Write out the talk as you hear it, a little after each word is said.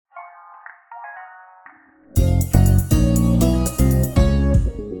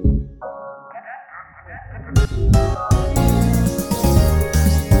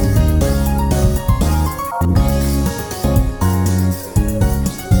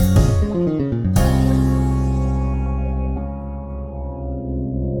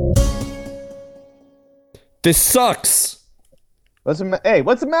This sucks. Hey,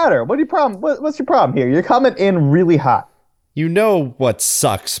 what's the matter? What's your problem here? You're coming in really hot. You know what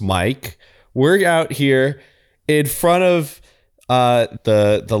sucks, Mike? We're out here in front of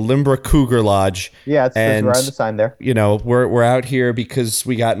the Limbra Cougar Lodge. Yeah, it's right on the sign there. You know, we're out here because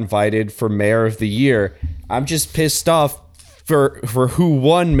we got invited for Mayor of the Year. I'm just pissed off for who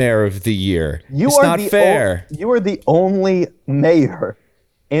won Mayor of the Year. It's not fair. You are the only mayor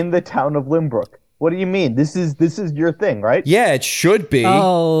in the town of Limbrook. What do you mean? This is your thing, right? Yeah, it should be.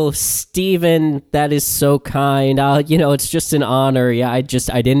 Oh, Steven, that is so kind. It's just an honor. Yeah, I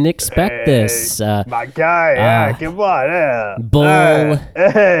didn't expect this. My guy, yeah, come on, yeah. Bull,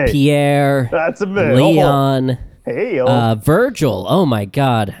 hey, Pierre, that's a minute. Leon, Hey, Virgil. Oh my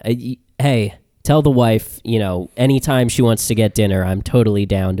God. Hey, tell the wife, anytime she wants to get dinner, I'm totally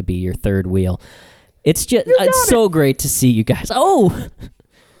down to be your third wheel. It's just so great to see you guys. Oh.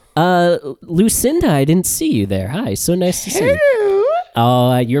 Lucinda, I didn't see you there. Hi, so nice to see you.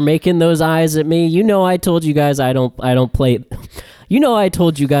 Oh, you're making those eyes at me. You know I told you guys I don't play. You know I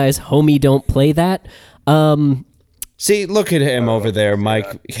told you guys homie don't play that. See, look at him over there,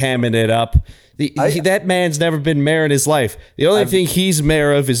 Mike, hamming it up. That man's never been mayor in his life. The only thing he's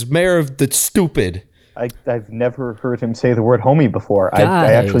mayor of is mayor of the stupid. I've never heard him say the word homie before.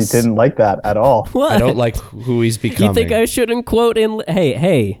 I actually Guys. didn't like that at all. What? I don't like who he's becoming. You think I shouldn't quote in?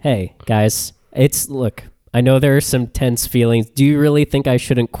 Hey, guys. Look. I know there are some tense feelings. Do you really think I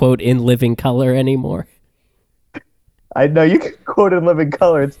shouldn't quote in living color anymore? I know you can quote in living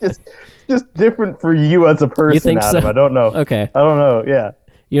color. It's just different for you as a person, You think Adam. so? I don't know. Okay. I don't know. Yeah.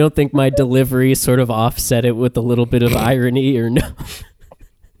 You don't think my delivery sort of offset it with a little bit of irony, or no?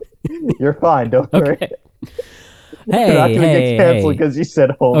 You're fine. Don't worry. Okay. You're not gonna get canceled because you said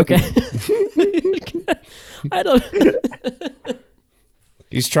homie. Okay. I don't.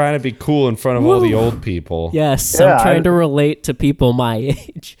 He's trying to be cool in front of all the old people. Yes, Yeah, I'm trying to relate to people my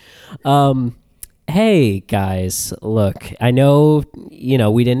age. Hey guys, look, I know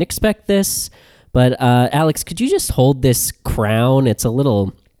we didn't expect this, but Alex, could you just hold this crown? It's a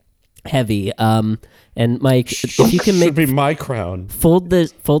little heavy. And Mike, if you can Should be my crown. fold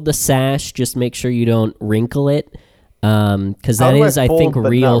the sash, just make sure you don't wrinkle it, because How that do I is, I fold think, but not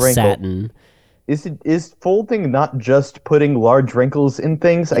real wrinkle? satin. Is folding not just putting large wrinkles in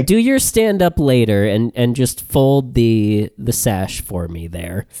things? Do your stand up later and just fold the sash for me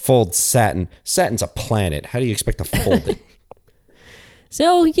there. Fold satin. Satin's a planet. How do you expect to fold it?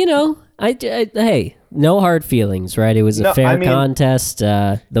 So hey, no hard feelings, right? It was a fair contest.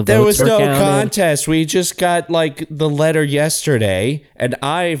 The votes There was were no counted. contest. We just got the letter yesterday, and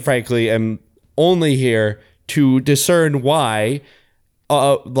I frankly am only here to discern why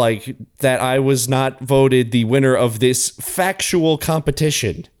that I was not voted the winner of this factual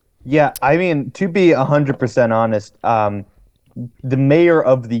competition. Yeah, I mean, to be 100% honest, the Mayor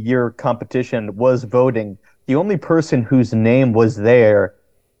of the Year competition was voting. The only person whose name was there,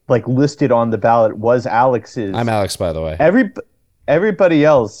 listed on the ballot, was Alex's. I'm Alex, by the way. Everybody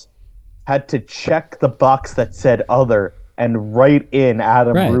else had to check the box that said other and write in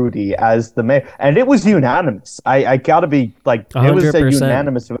Adam Right. Rudy as the mayor. And it was unanimous. I gotta be it was a 100%.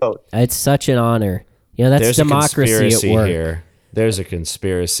 unanimous vote. It's such an honor. That's There's democracy a conspiracy at work. here. There's a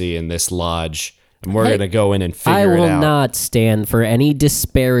conspiracy in this lodge, and we're gonna go in and figure I it will out. not stand for any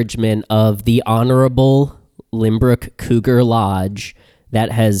disparagement of the honorable Limbrook Cougar Lodge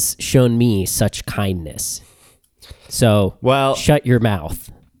that has shown me such kindness. So, shut your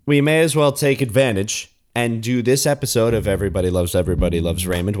mouth. We may as well take advantage and do this episode of Everybody Loves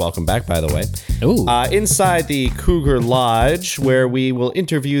Raymond. Welcome back, by the way. Ooh. Inside the Cougar Lodge, where we will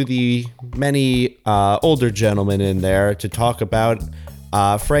interview the many older gentlemen in there to talk about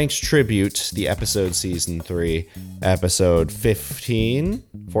Frank's Tribute, the episode season 3, episode 15,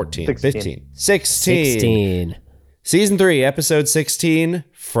 14, 16. 15, 16. Season 3, episode 16,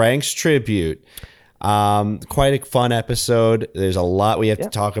 Frank's Tribute. Quite a fun episode. There's a lot we have to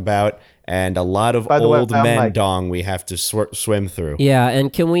talk about, and a lot of old men Mike. dong we have to swim through. Yeah,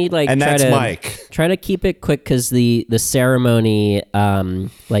 and can we And that's Mike. try to keep it quick, because the ceremony,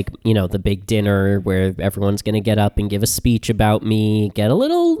 the big dinner where everyone's gonna get up and give a speech about me, get a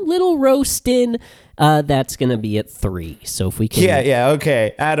little roast in. That's gonna be at 3. So if we can,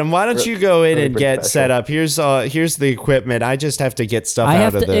 Okay. Adam, why don't you go in and get special. set up? Here's the equipment. I just have to get stuff I out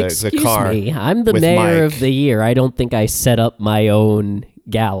have of to the excuse car. me. I'm the with mayor Mike. of the year. I don't think I set up my own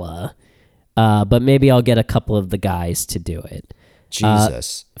gala, but maybe I'll get a couple of the guys to do it.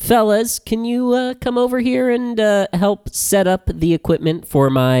 Jesus. Fellas, can you come over here and help set up the equipment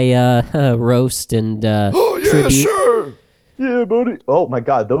for my roast and tribute? Sure. Yeah, buddy. Oh my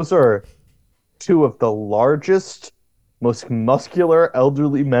God, those are two of the largest, most muscular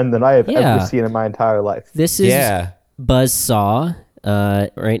elderly men that I have ever seen in my entire life. This is Buzzsaw,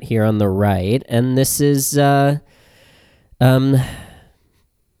 right here on the right, and this is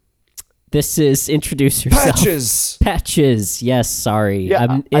introduce yourself. Patches. Yes, sorry.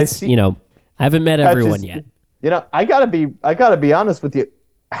 Yeah, I haven't met everyone yet. I gotta be honest with you.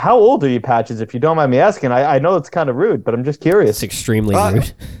 How old are you, Patches? If you don't mind me asking, I know it's kind of rude, but I'm just curious. It's extremely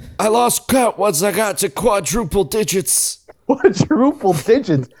rude. I lost count once I got to quadruple digits. Quadruple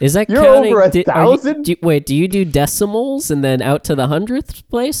digits? Is that you're counting? Over 1,000? Do you do decimals and then out to the 100th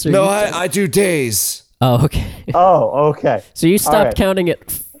place? Or no, I do days. Oh, okay. Oh, okay. So you stopped counting at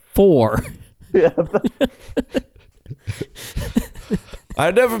 4. Yeah.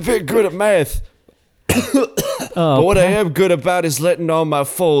 I've never been good at math. But what I am good about is letting all my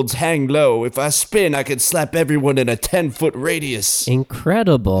folds hang low. If I spin, I can slap everyone in a 10-foot radius.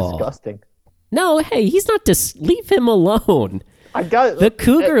 Incredible. Disgusting. No, hey, he's not leave him alone. The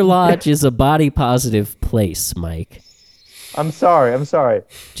Cougar Lodge is a body positive place, Mike. I'm sorry.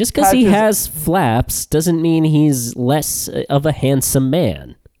 Just because he has flaps doesn't mean he's less of a handsome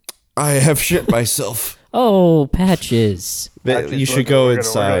man. I have shit myself. Oh, Patches. You should go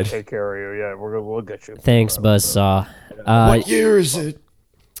inside. We're gonna take care of you. Yeah, we'll get you. Thanks, Buzzsaw. What year is it?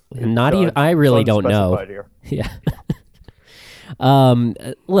 Not even. I really don't know. Here. Yeah.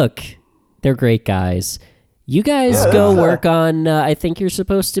 Look, they're great guys. You guys go work on. I think you're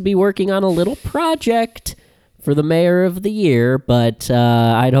supposed to be working on a little project for the Mayor of the Year, but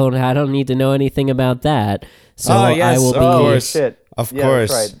I don't need to know anything about that. So I will be. Of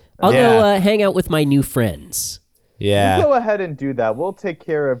course. That's right. I'll go hang out with my new friends. Yeah. You go ahead and do that. We'll take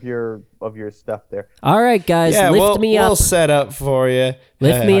care of your stuff there. All right, guys, lift me up. We'll set up for you.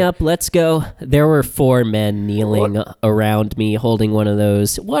 Lift me up. Let's go. There were 4 men kneeling around me, holding one of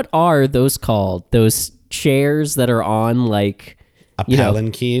those. What are those called? Those chairs that are on like a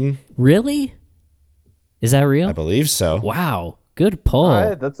palanquin? Really? Is that real? I believe so. Wow. Good pull. All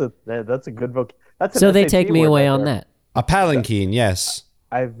right, that's a good vote. So they take me away on that. A palanquin, yes.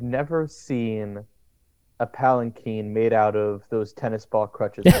 I've never seen a palanquin made out of those tennis ball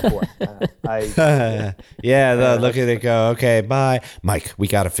crutches before. Look at it go. Okay, bye. Mike, we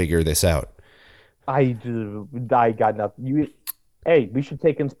got to figure this out. I got nothing. Hey, we should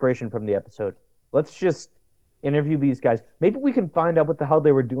take inspiration from the episode. Let's just interview these guys. Maybe we can find out what the hell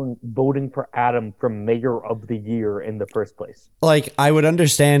they were doing voting for Adam for Mayor of the Year in the first place. Like, I would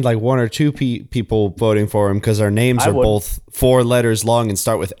understand like 1 or 2 people voting for him because our names are both 4 letters long and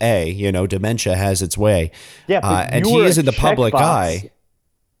start with A. You know, dementia has its way. Yeah, and he is in the public eye.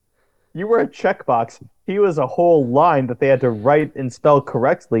 You were a checkbox. He was a whole line that they had to write and spell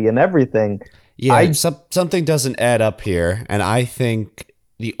correctly and everything. Yeah, something doesn't add up here, and I think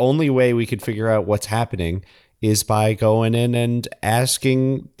the only way we could figure out what's happening is by going in and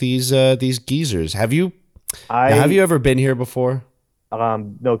asking these geezers. Have you ever been here before?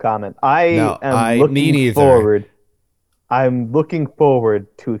 No comment. I'm looking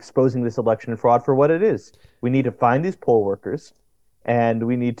forward to exposing this election fraud for what it is. We need to find these poll workers, and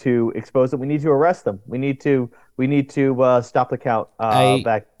we need to expose them. We need to arrest them. We need to stop the count.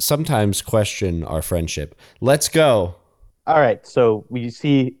 I sometimes question our friendship. Let's go. All right. So we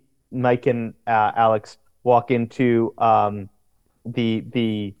see Mike and Alex walk into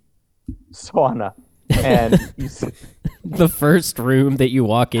the sauna, and you see the first room that you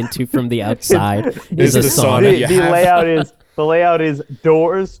walk into from the outside is a sauna. The layout is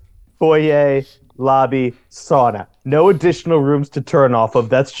doors, foyer, lobby, sauna. No additional rooms to turn off of.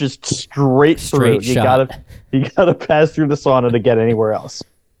 That's just straight through. Shot. You gotta pass through the sauna to get anywhere else.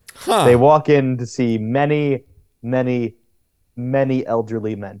 Huh. They walk in to see many, many, many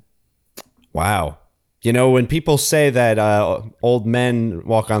elderly men. Wow. You know, when people say that old men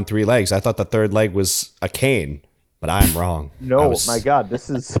walk on 3 legs, I thought the third leg was a cane, but I'm wrong. No, my God, this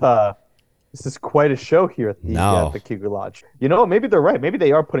is quite a show here at the Cougar Lodge. You know, maybe they're right. Maybe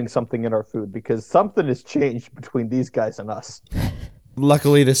they are putting something in our food because something has changed between these guys and us.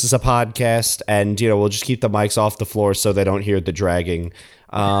 Luckily, this is a podcast, and we'll just keep the mics off the floor so they don't hear the dragging.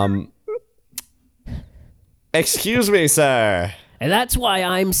 Excuse me, sir. And that's why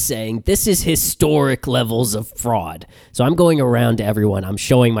I'm saying this is historic levels of fraud. So I'm going around to everyone. I'm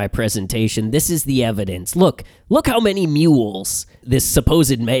showing my presentation. This is the evidence. Look how many mules this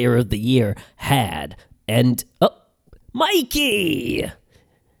supposed Mayor of the Year had. And, Mikey!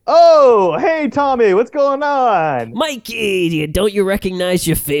 Oh, hey, Tommy, what's going on? Mikey, don't you recognize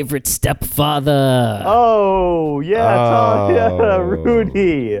your favorite stepfather? Oh, yeah, Tommy, yeah, Oh.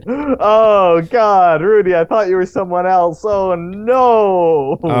 Rudy. Oh, God, Rudy, I thought you were someone else. Oh,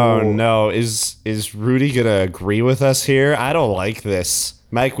 no. Oh no, is Rudy gonna agree with us here? I don't like this.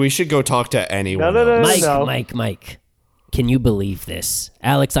 Mike, we should go talk to anyone No, else. Mike. Can you believe this?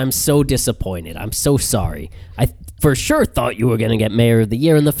 Alex, I'm so disappointed. I'm so sorry. I for sure thought you were going to get Mayor of the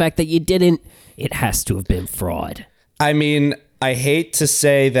Year, and the fact that you didn't, it has to have been fraud. I mean, I hate to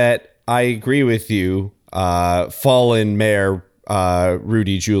say that I agree with you, fallen Mayor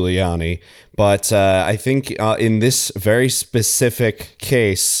Rudy Giuliani, but I think in this very specific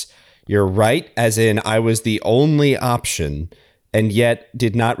case, you're right, as in I was the only option and yet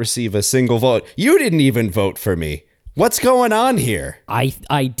did not receive a single vote. You didn't even vote for me. What's going on here? I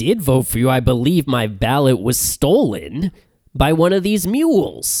did vote for you. I believe my ballot was stolen by one of these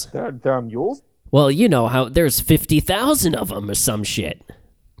mules. There are mules? Well, you know how there's 50,000 of them or some shit.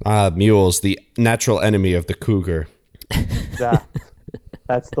 Mules, the natural enemy of the cougar.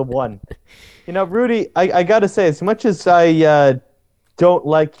 That's the one. You know, Rudy, I got to say, as much as I don't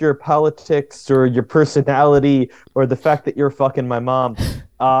like your politics or your personality or the fact that you're fucking my mom,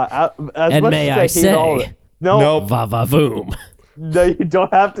 as And much may as I hate all say, no, Nope. va-va-voom. no, you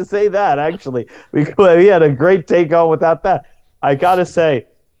don't have to say that, actually. We had a great take on without that. I got to say,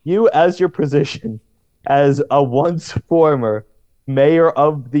 you as your position as a once former Mayor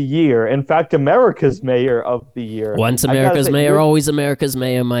of the Year, in fact, America's Mayor of the Year. Once I gotta America's say, mayor, you're- always America's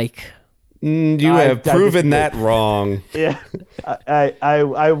mayor, Mike. You I have proven disagree. that wrong. Yeah,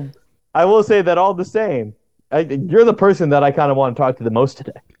 I will say that all the same, you're the person that I kind of want to talk to the most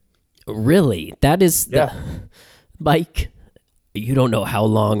today. Really? That is Yeah. Mike, you don't know how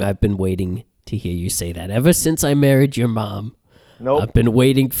long I've been waiting to hear you say that. Ever since I married your mom, Nope. I've been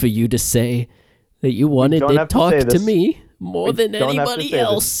waiting for you to say that you wanted don't to have to talk say to this. me more We than don't have to anybody say this.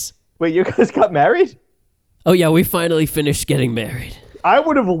 else. Wait, you guys got married? Oh yeah, we finally finished getting married. I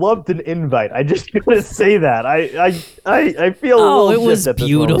would have loved an invite. I just want to say that. I feel a Oh, little it was gypped at this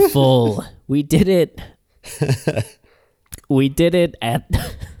moment. beautiful. We did it. We did it at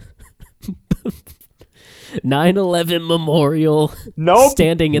 9/11 Memorial. Nope.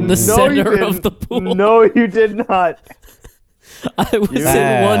 Standing in the No, you center of didn't. the pool. No, you did not. I was in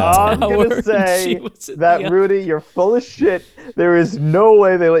Bad. one I'm tower. gonna and say she was in that the other. Rudy, you're full of shit. There is no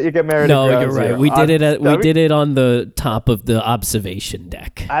way they let you get married. No, at ground you're right. zero. We did it. I mean, We did it on the top of the observation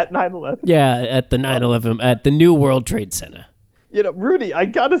deck. at 9/11. Yeah, at the 9/11 at the New World Trade Center. You know, Rudy, I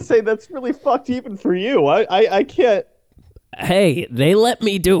gotta say that's really fucked even for you. I can't. Hey, they let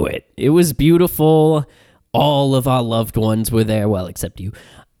me do it. It was beautiful. All of our loved ones were there. Well, except you.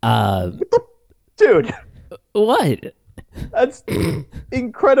 Dude, What? that's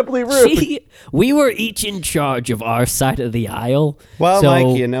incredibly rude. We were each in charge of our side of the aisle. Well, so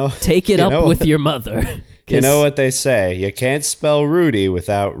Mike, you know- take it you up know- with your mother. You 'Cause know what they say. You can't spell Rudy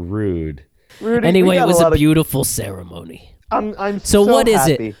without rude. Rudy, Anyway, we it got was a a lot of- beautiful ceremony. I'm So what is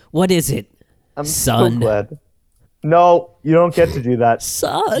happy. it? What is it? I'm Son. so glad. No, you don't get to do that.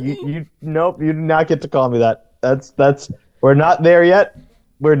 Son. Nope, you do not get to call me that. That's we're not there yet.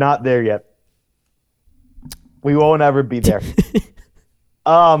 We're not there yet. We won't ever be there.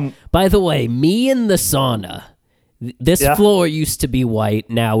 By the way, me in the sauna. This Yeah. floor used to be white,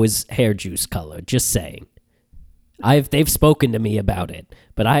 now is hair juice color. Just saying. They've spoken to me about it,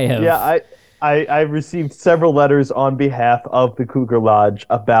 but I have. Yeah, I received several letters on behalf of the Cougar Lodge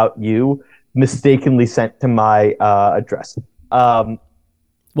about you mistakenly sent to my address.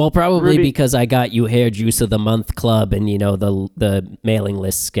 Well, probably Rudy- because I got you hair juice of the month club, and you know the mailing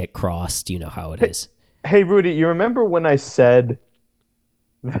lists get crossed. You know how it is. Hey, Rudy, you remember when I said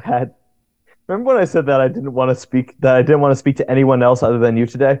that? Remember when I said that I didn't want to speak to anyone else other than you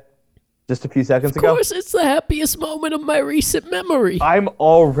today? Just a few seconds Of ago. course, it's the happiest moment of my recent memory. I'm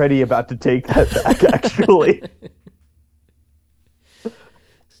already about to take that back. Actually,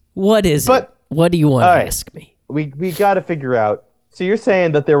 What is But- it? What do you want all to right. ask me? we got to figure out. So you're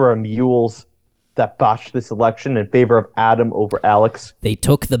saying that there were mules that botched this election in favor of Adam over Alex? They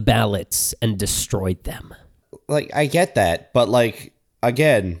took the ballots and destroyed them. Like, I get that, but like,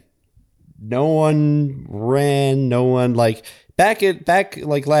 again, no one ran, no one like back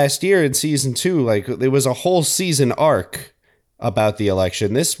like last year in season 2, like there was a whole season arc about the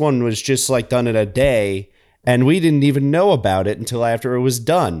election. This one was just like done in a day, and we didn't even know about it until after it was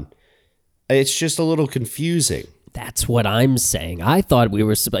done. It's just a little confusing. That's what I'm saying. I thought we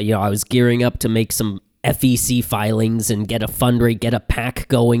were, I was gearing up to make some FEC filings and get a fundraiser, get a PAC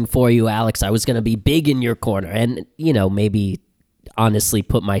going for you, Alex. I was going to be big in your corner, and maybe honestly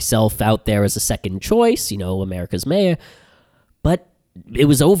put myself out there as a second choice, America's mayor. But it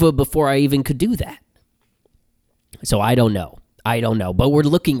was over before I even could do that. So I don't know. But we're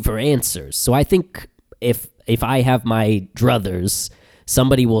looking for answers. So I think if I have my druthers,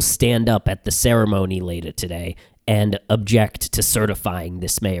 somebody will stand up at the ceremony later today and object to certifying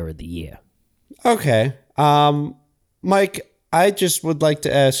this mayor of the year. Okay. Mike, I just would like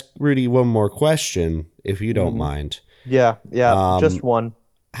to ask Rudy one more question, if you don't mind. Yeah, just one.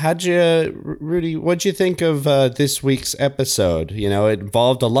 Rudy, what'd you think of this week's episode? It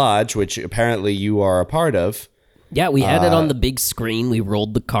involved a lodge, which apparently you are a part of. Yeah, we had it on the big screen. We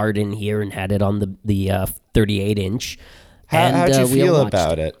rolled the card in here and had it on the 38-inch. How'd you feel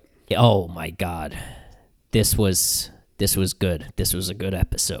about it? Oh my God, this was good. This was a good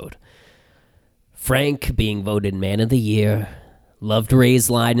episode. Frank being voted Man of the Year. Loved Ray's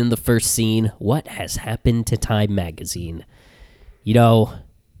line in the first scene. What has happened to Time Magazine?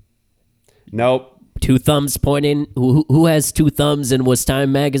 Nope. Two thumbs pointing. Who has two thumbs and was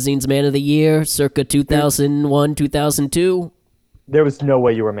Time Magazine's Man of the Year circa 2001, 2002? There was no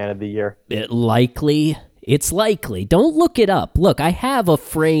way you were Man of the Year. It's likely. Don't look it up. Look, I have a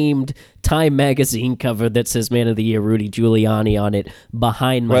framed Time Magazine cover that says Man of the Year Rudy Giuliani on it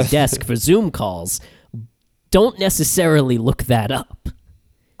behind my desk for Zoom calls. Don't necessarily look that up.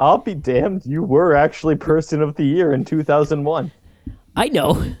 I'll be damned. You were actually Person of the Year in 2001. I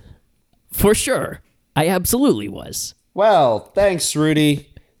know. For sure. I absolutely was. Well, thanks, Rudy.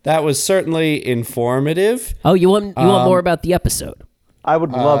 That was certainly informative. Oh, you want more about the episode? I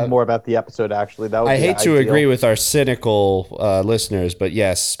would love more about the episode, actually. That would I be hate to ideal. agree with our cynical listeners, but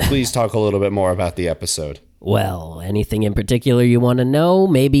yes, please talk a little bit more about the episode. Well, anything in particular you want to know?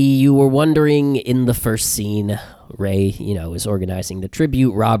 Maybe you were wondering in the first scene, Ray, is organizing the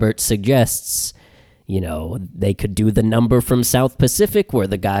tribute. Robert suggests, they could do the number from South Pacific where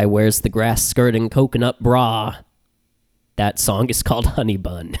the guy wears the grass skirt and coconut bra. That song is called Honey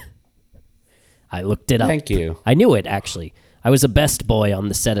Bun. I looked it up. Thank you. I knew it, actually. I was a best boy on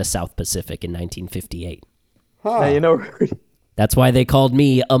the set of South Pacific in 1958. Huh. Now, That's why they called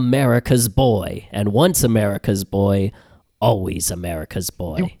me America's boy. And once America's boy, always America's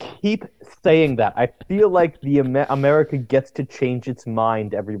boy. You keep saying that. I feel like the America gets to change its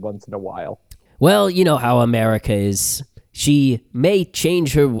mind every once in a while. Well, you know how America is. She may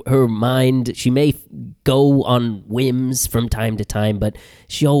change her mind. She may go on whims from time to time, but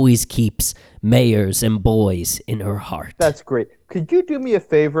she always keeps mayors and boys in her heart. That's great. Could you do me a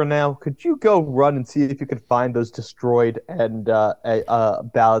favor now? Could you go run and see if you can find those destroyed and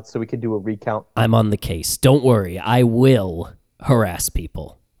ballots so we can do a recount? I'm on the case. Don't worry. I will harass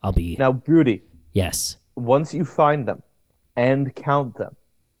people. I'll be... Now, Rudy. Yes. Once you find them and count them,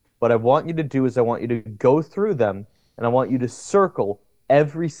 what I want you to do is I want you to go through them and I want you to circle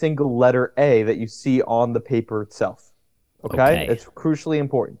every single letter A that you see on the paper itself. Okay? It's crucially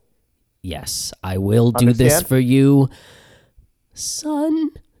important. Yes, I will do this for you, son.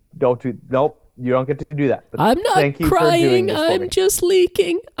 Nope, you don't get to do that. But I'm not thank you crying. For doing this for I'm me. just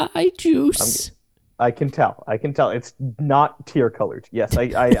leaking eye juice. I can tell. It's not tear colored. Yes,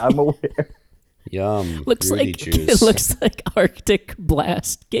 I'm aware. Yum. Looks Rudy like juice. it looks like Arctic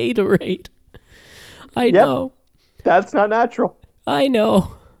Blast Gatorade. I know. That's not natural. I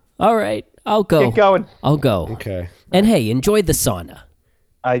know. All right, I'll go. Get going. I'll go. Okay. And hey, enjoy the sauna.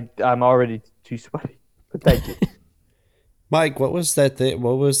 I'm already too sweaty, but thank you. Mike, what was that?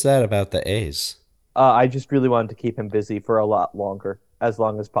 What was that about the A's? I just really wanted to keep him busy for a lot longer, as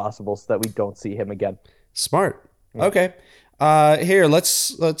long as possible, so that we don't see him again. Smart. Yeah. Okay. Here,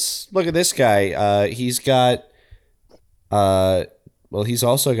 let's look at this guy. He's got, he's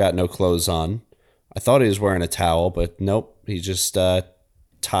also got no clothes on. I thought he was wearing a towel, but nope. He just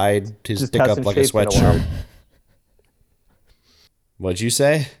tied his dick up like a sweatshirt. What'd you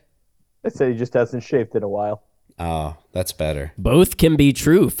say? I said he just hasn't shaved in a while. Oh, that's better. Both can be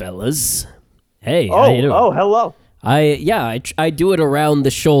true, fellas. Hey, hello. I do it around the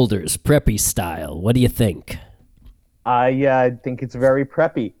shoulders, preppy style. What do you think? I think it's very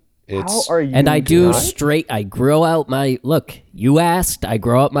preppy. How are you? And I do guy? straight. I grow out my look. You asked. I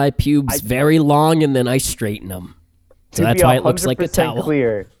grow out my pubes very long, and then I straighten them. So that's why it looks like a towel.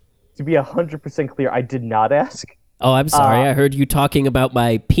 To be 100% clear, I did not ask. Oh, I'm sorry. I heard you talking about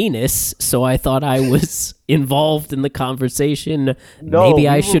my penis, so I thought I was involved in the conversation. No, maybe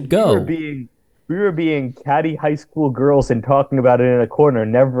I should go. We were being catty high school girls and talking about it in a corner.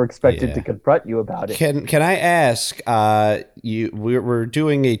 Never expected to confront you about it. Can I ask? We're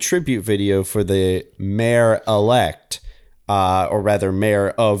doing a tribute video for the mayor elect, or rather,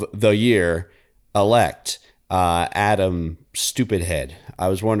 mayor of the year elect. Adam Stupidhead. I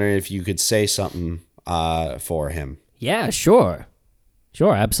was wondering if you could say something for him. Yeah, sure.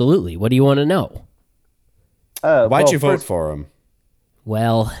 Sure, absolutely. What do you want to know? Why'd you vote for him?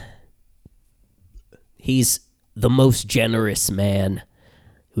 Well, he's the most generous man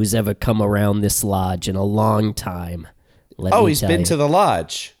who's ever come around this lodge in a long time. He's been to the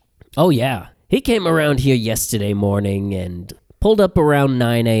lodge. Oh, yeah. He came around here yesterday morning and pulled up around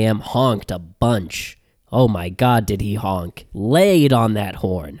 9 a.m., honked a bunch. Oh, my God, did he honk. Laid on that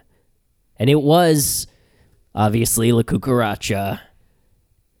horn. And it was, obviously, La Cucaracha,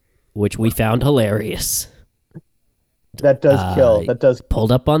 which we found hilarious. That does kill. That does.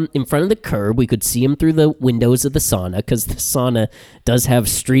 Pulled up in front of the curb. We could see him through the windows of the sauna, because the sauna does have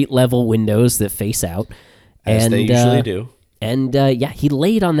street-level windows that face out. As they usually do. And, he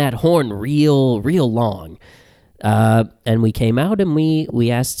laid on that horn real long. And we came out and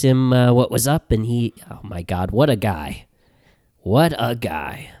we asked him what was up, and oh my God, what a guy. What a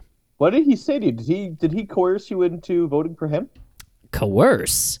guy. What did he say to you? Did he coerce you into voting for him?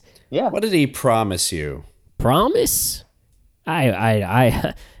 Coerce? Yeah. What did he promise you? Promise?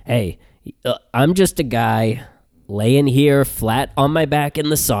 Hey, I'm just a guy laying here flat on my back in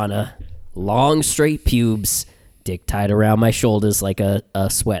the sauna, long straight pubes, dick tied around my shoulders like a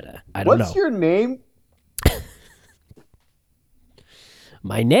sweater. I don't know. What's your name?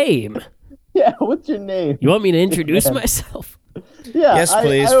 My name? Yeah, what's your name? You want me to introduce myself? Yeah. Yes,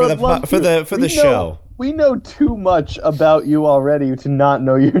 please, for the show. We know too much about you already to not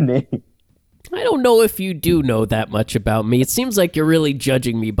know your name. I don't know if you do know that much about me. It seems like you're really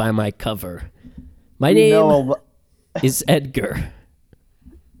judging me by my cover. My name is Edgar.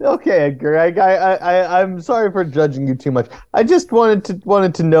 Okay, Edgar. I'm sorry for judging you too much. I just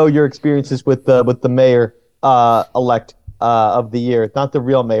wanted to know your experiences with the mayor elect of the year, not the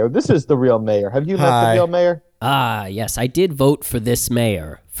real mayor. This is the real mayor. Have you met the real mayor? Yes, I did vote for this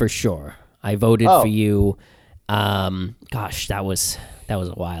mayor for sure. I voted for you. Gosh, that was a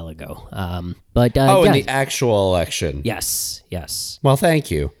while ago. In the actual election. Yes. Well,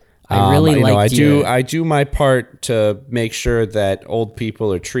 thank you. I really liked you. I do my part to make sure that old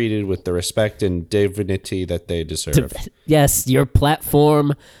people are treated with the respect and dignity that they deserve. Yes, your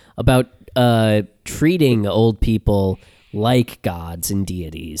platform about treating old people like gods and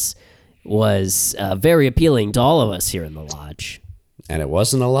deities was very appealing to all of us here in the lodge. And it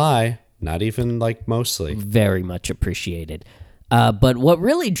wasn't a lie. Not even mostly. Very much appreciated. But what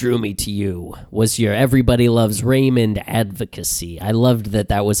really drew me to you was your Everybody Loves Raymond advocacy. I loved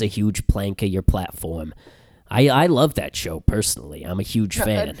that was a huge plank of your platform. I love that show personally. I'm a huge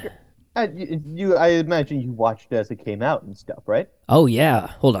fan. I imagine you watched it as it came out and stuff, right? Oh yeah.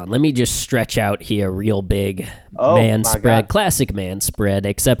 Hold on. Let me just stretch out here real big. Man spread. Classic man spread,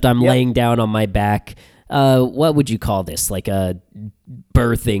 except I'm laying down on my back. What would you call this? Like a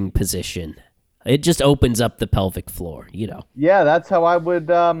birthing position. It just opens up the pelvic floor, Yeah, that's how I would,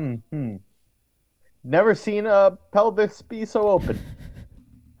 Never seen a pelvis be so open.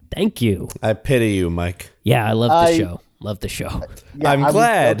 Thank you. I pity you, Mike. Yeah, I love the show. Love the show. Yeah, I'm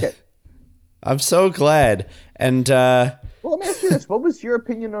glad. Okay. I'm so glad. And, well, let me ask you this. What was your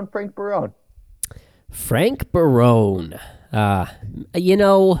opinion on Frank Barone? Frank Barone.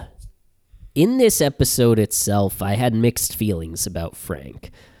 In this episode itself, I had mixed feelings about Frank.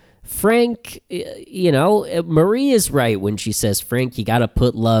 Frank, Marie is right when she says, Frank, you got to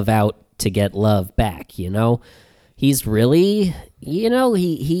put love out to get love back, He's really,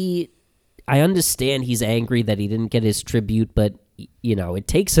 I understand he's angry that he didn't get his tribute, but, it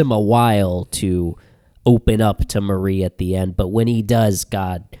takes him a while to open up to Marie at the end. But when he does,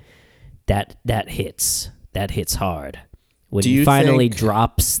 God, that hits. That hits hard. When he finally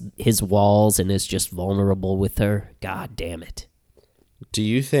drops his walls and is just vulnerable with her, God damn it. Do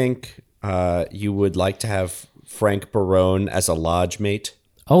you think you would like to have Frank Barone as a lodge mate?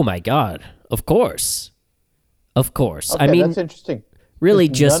 Oh my God! Of course. Okay, I mean, that's interesting. Really,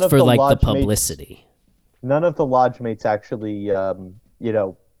 just for the publicity. None of the lodge mates actually,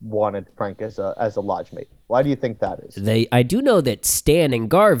 wanted Frank as a lodge mate. Why do you think that is? I do know that Stan and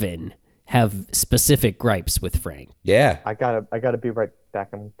Garvin have specific gripes with Frank. Yeah, I gotta be right back.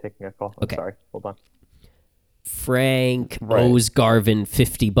 I'm taking a call. Okay. Sorry. Hold on. Frank owes Garvin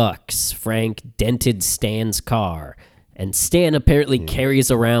 $50. Frank dented Stan's car, and Stan apparently carries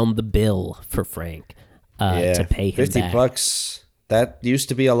around the bill for Frank to pay him back. $50. That used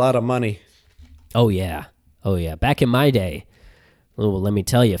to be a lot of money. Oh yeah. Back in my day, well, let me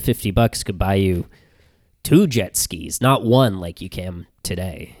tell you, $50 could buy you 2 jet skis, not one like you can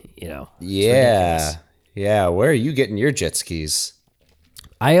today. Yeah. Where are you getting your jet skis?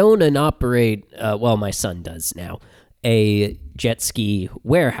 I own and operate, well, my son does now, a jet ski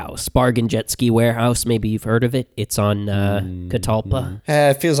warehouse, bargain jet ski warehouse. Maybe you've heard of it. It's on Catalpa.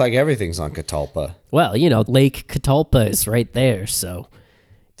 It feels like everything's on Catalpa. Well, Lake Catalpa is right there, so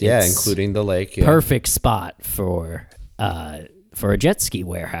Yeah, it's including the lake. Yeah. perfect spot for a jet ski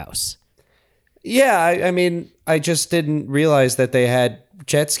warehouse. Yeah, I mean, I just didn't realize that they had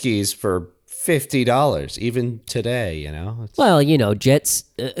jet skis for $50 even today. It's, Well, jets.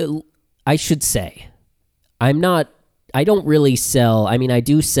 I should say, I don't really sell. I mean, I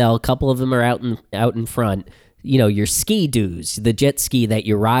do sell. A couple of them are out in front. Your ski doos, the jet ski that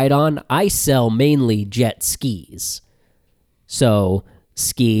you ride on. I sell mainly jet skis. So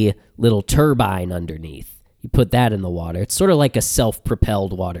ski, little turbine underneath. You put that in the water. It's sort of like a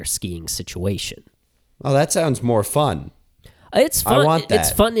self-propelled water skiing situation. oh, that sounds more fun. It's fun. I want that.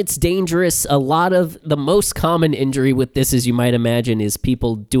 It's fun. It's dangerous. A lot of the most common injury with this, as you might imagine, is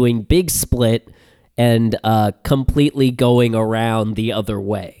people doing big split and completely going around the other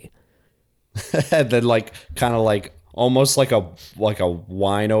way. And then kind of almost like a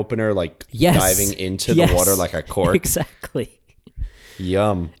wine opener, Yes. diving into Yes. the water like a cork. Exactly.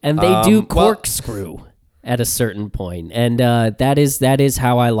 Yum. And they do Well, corkscrew at a certain point, and that is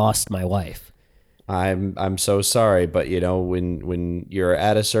how I lost my wife. I'm so sorry, but when you're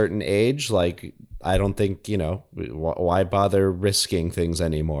at a certain age, I don't think why bother risking things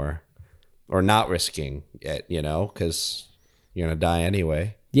anymore, or not risking it, because you're gonna die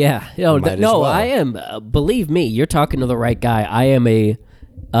anyway. Yeah, no, Might as no, well. I am. Believe me, you're talking to the right guy. I am a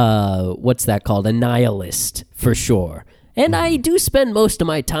what's that called? A nihilist for sure. And I do spend most of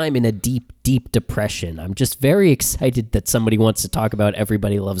my time in a deep, deep depression. I'm just very excited that somebody wants to talk about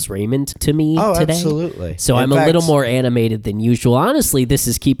Everybody Loves Raymond to me Oh, today. absolutely. So In I'm a fact- little more animated than usual. Honestly, this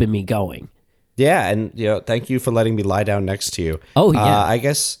is keeping me going. Yeah, and thank you for letting me lie down next to you. Oh, yeah. I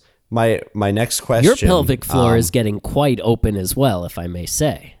guess my next question. Your pelvic floor is getting quite open as well, if I may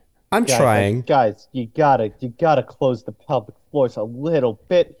say. I'm trying. Guys, you gotta close the pelvic floors a little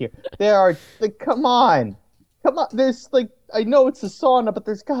bit here. Come on. There's I know it's a sauna, but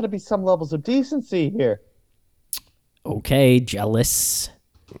there's got to be some levels of decency here. Okay, jealous.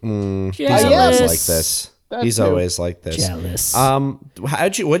 He's Jealous. always like this. That He's too. always like this. Jealous.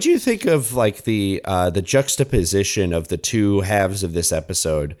 What do you think of the juxtaposition of the two halves of this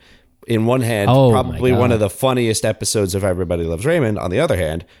episode? In one hand, Oh, my probably one God. of the funniest episodes of Everybody Loves Raymond. On the other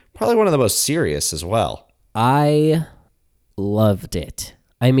hand, probably one of the most serious as well. I loved it.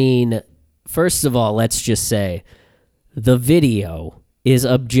 I mean, first of all, let's just say the video is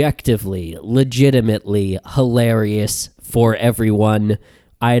objectively, legitimately hilarious for everyone.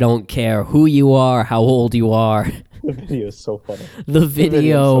 I don't care who you are, how old you are. The video is so funny. The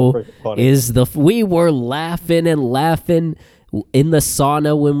video so freaking funny. is we were laughing and laughing in the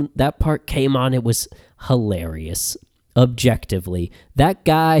sauna when that part came on. It was hilarious. Objectively, that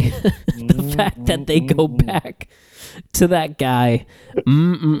guy, the fact that they go back to that guy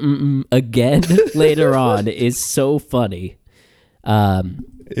again later on is so funny.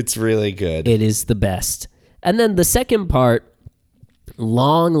 It's really good. It is the best. And then the second part,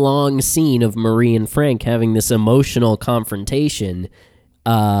 long scene of Marie and Frank having this emotional confrontation,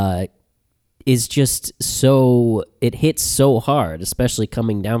 is just so, it hits so hard, especially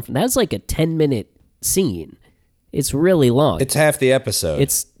coming down from, that's like a 10-minute scene. It's really long. It's half the episode.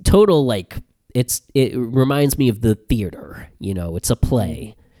 It's total, it reminds me of the theater. It's a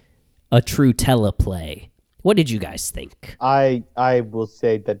play, a true teleplay. What did you guys think? I will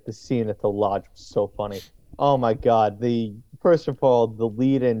say that the scene at the lodge was so funny. Oh my god! First of all, the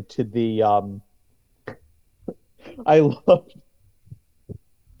lead into the I loved.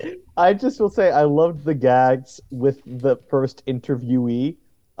 I just will say I loved the gags with the first interviewee,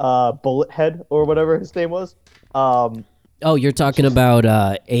 Bullethead or whatever his name was. Oh, you're talking about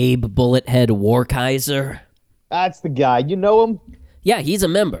Abe Bullethead Warkaiser? That's the guy. You know him? Yeah, he's a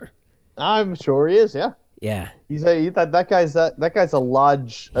member. I'm sure he is. Yeah, Yeah. that guy's a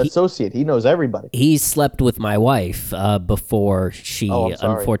lodge associate. He knows everybody. He slept with my wife before she I'm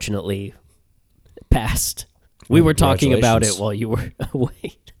sorry. unfortunately passed. We were talking about it Congratulations. while you were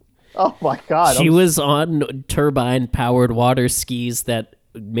away. Oh my god! She was on turbine-powered water skis that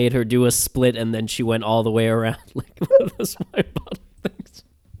made her do a split, and then she went all the way around like one of those wine bottle things.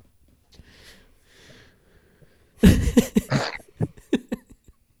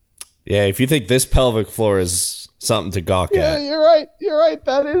 Yeah, if you think this pelvic floor is something to gawk Yeah, at. you're right. You're right.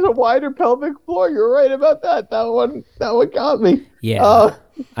 That is a wider pelvic floor. You're right about that. That one got me. Yeah.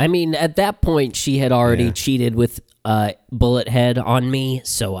 I mean, at that point, she had already cheated with Bullethead on me,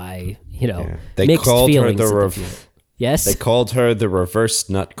 so I, They mixed called her feelings. the at the rev- feeling. Yes. They called her the reverse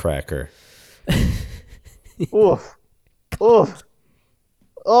nutcracker. Oof. Oof.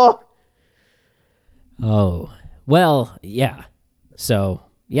 Oh. Oh, well, yeah. So,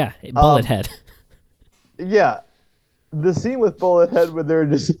 yeah, bullet head. Yeah. The scene with Bullethead where they're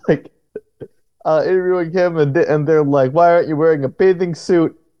just like interviewing him and they're like, "Why aren't you wearing a bathing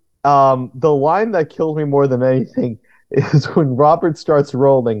suit?" The line that killed me more than anything is when Robert starts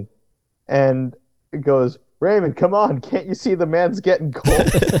rolling and goes, "Raymond, come on! Can't you see the man's getting cold?"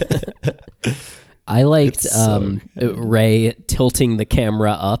 I liked It's so Ray tilting the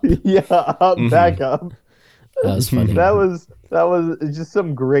camera up. Yeah, back up. That was funny. That was just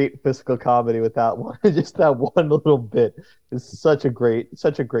some great physical comedy with that one. Just that one little bit is such a great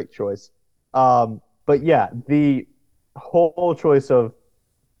choice. But yeah, the whole choice of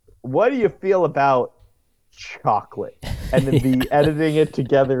what do you feel about chocolate, and then the editing it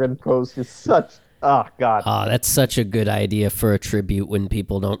together in post is such god. Oh, that's such a good idea for a tribute when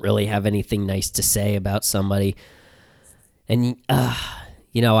people don't really have anything nice to say about somebody. And,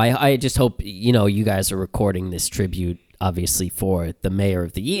 I just hope, you guys are recording this tribute, obviously, for the Mayor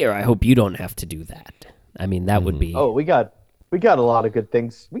of the Year. I hope you don't have to do that. I mean, that would be... Oh, we got a lot of good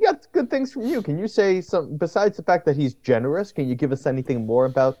things. We got good things from you. Can you say some, besides the fact that he's generous, can you give us anything more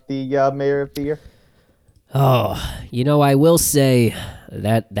about the Mayor of the Year? Oh, I will say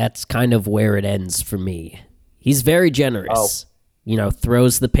that's kind of where it ends for me. He's very generous.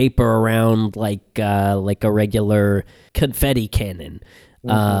 Throws the paper around like a regular confetti cannon.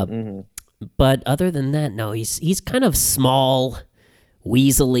 But other than that, no, he's kind of small,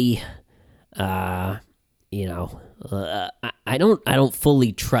 weaselly. I don't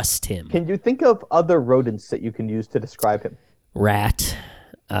fully trust him. Can you think of other rodents that you can use to describe him? Rat.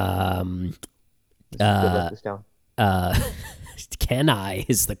 Write this down. Can I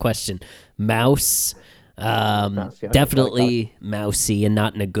is the question. Mouse. Mouse, yeah, Definitely mousy and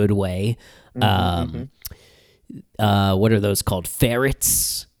not in a good way. What are those called?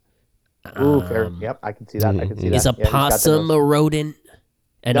 Ferrets. Ferret. Yep, I can see that. Is a possum a rodent?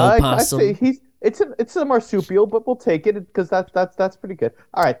 An opossum? I'd say it's a marsupial, but we'll take it because that's pretty good.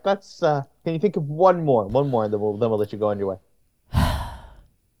 All right, that's. Can you think of one more, and then we'll let you go on your way.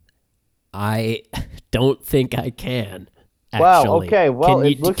 I don't think I can. Actually. Wow. Okay.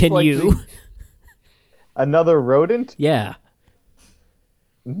 Well, can you? Another rodent? Yeah.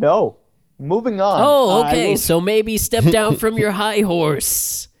 No. Moving on. Oh, okay. So maybe step down from your high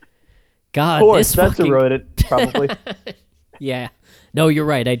horse. God, horse, that's a rodent, probably. Yeah. No, you're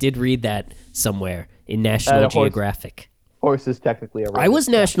right. I did read that somewhere in National Geographic. Horse is technically a rodent. I was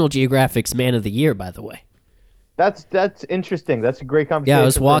National Geographic's Man of the Year, by the way. That's interesting. That's a great conversation. Yeah, I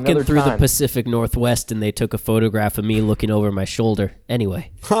was walking through time. the Pacific Northwest, and they took a photograph of me looking over my shoulder.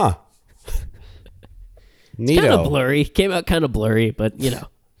 Anyway. Huh. Neato. Kind of blurry. Came out kind of blurry, but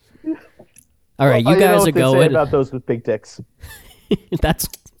All right, you guys know are what they say going about those with big dicks. That's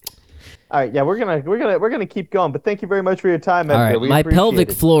all right. Yeah, we're gonna keep going. But thank you very much for your time, Edgar. all right. My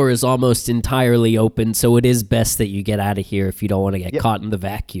pelvic floor is almost entirely open, so it is best that you get out of here if you don't want to get caught in the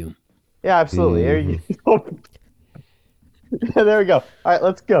vacuum. Yeah, absolutely. There you go. Yeah, there we go. All right,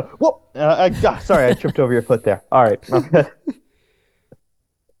 let's go. Whoa! Sorry, I tripped over your foot there. All right.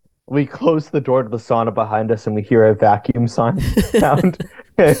 We close the door to the sauna behind us, and we hear a vacuum sound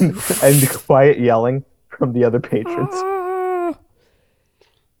and quiet yelling from the other patrons.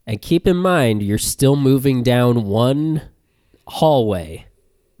 And keep in mind, you're still moving down one hallway.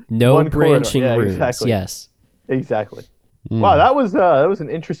 No One corridor. branching Yeah, rooms. exactly. Yes. Exactly. Wow, that was an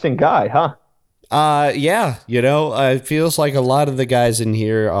interesting guy, huh? Yeah, it feels like a lot of the guys in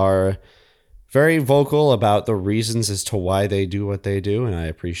here are very vocal about the reasons as to why they do what they do, and I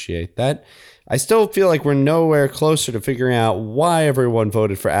appreciate that. I still feel like we're nowhere closer to figuring out why everyone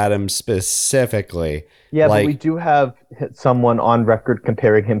voted for Adam specifically. Yeah, but we do have someone on record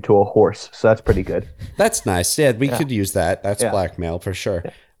comparing him to a horse, so that's pretty good. That's nice. Yeah, we could use that. That's blackmail for sure.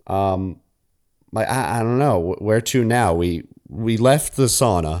 I don't know. Where to now? We left the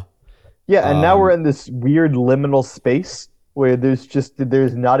sauna. Yeah, and now we're in this weird liminal space where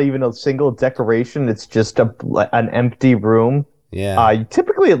there's not even a single decoration. It's just an empty room. Yeah.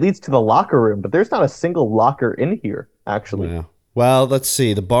 Typically it leads to the locker room, but there's not a single locker in here, actually. Yeah. Well, let's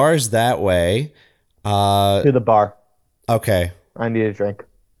see. The bar's that way. To the bar. Okay. I need a drink.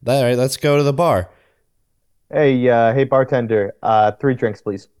 All right, let's go to the bar. Hey, bartender. 3 drinks,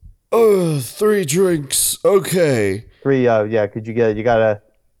 please. Oh, 3 drinks. Okay. 3. Could you get? You gotta.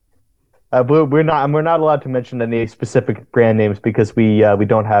 We're not allowed to mention any specific brand names because we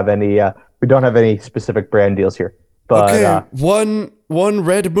don't have any specific brand deals here. But okay, one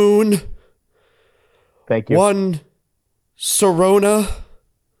Red Moon. Thank you. One Sorona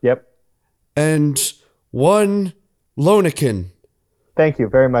Yep. and 1 Lonekin. Thank you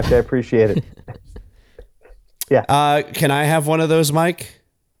very much. I appreciate it. Yeah. Can I have one of those, Mike?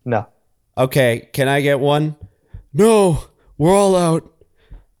 No. Okay, can I get one? No, we're all out.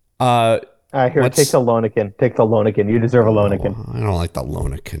 All right, here, What's- take the Lonekin. Take the Lonekin. You deserve a Lonekin. I don't like the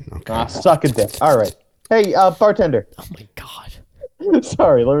Lonekin. Okay. Suck a dick. All right. Hey, bartender. Oh my god.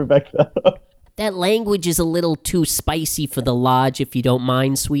 Sorry, let me back that up. That language is a little too spicy for the lodge, if you don't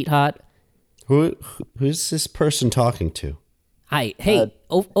mind, sweetheart. Who's this person talking to? Hi, hey,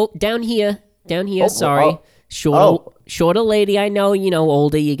 down here, sorry. oh. Shorter lady, I know,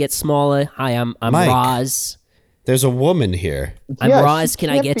 older, you get smaller. Hi, I'm Mike. Roz. There's a woman here. I'm Yeah, Roz, she can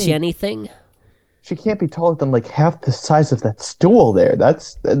I can't get be- you anything? She can't be taller than like half the size of that stool there.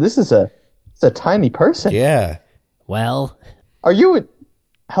 This is a tiny person. Yeah. Well, Are you?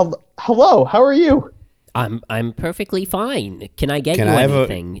 Hello. How are you? I'm perfectly fine. Can I get Can you I have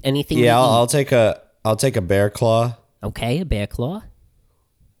anything? Anything you Yeah, eat? I'll take a bear claw. Okay, a bear claw.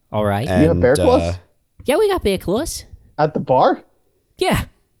 All right. And, You have bear claws Yeah, we got bear claws. at the bar? Yeah,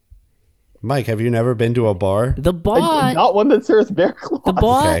 Mike, have you never been to a bar? the bar. Not one that serves bear claws. The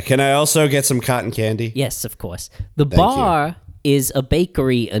bar. Okay, can I also get some cotton candy? Yes, of course. The Thank bar is a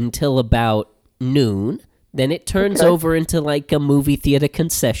bakery until about noon. Then it turns Okay. over into like a movie theater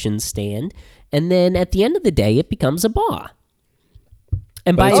concession stand. And then at the end of the day, it becomes a bar.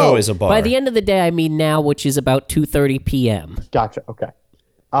 And But it's always a bar. By the end of the day, I mean now, which is about 2:30 p.m. Gotcha. Okay.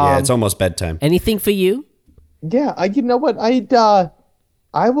 Yeah, it's almost bedtime. Anything for you? Yeah. You know what? I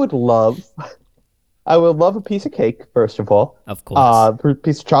would love a piece of cake first of all. Of course. A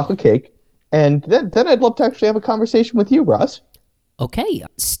piece of chocolate cake, and then I'd love to actually have a conversation with you, Russ. Okay,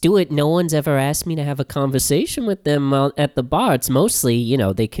 Stuart, no one's ever asked me to have a conversation with them at the bar. It's mostly,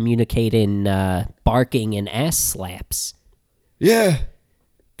 they communicate in barking and ass slaps. Yeah,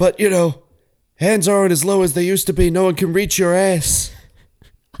 but hands aren't as low as they used to be. No one can reach your ass.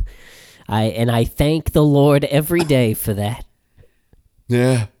 I thank the Lord every day for that.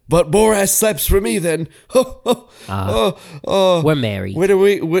 Yeah, but more ass slaps for me then. We're married.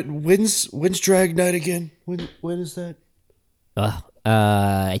 When's drag night again? When is that?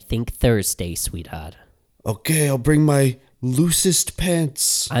 I think Thursday, sweetheart. Okay, I'll bring my loosest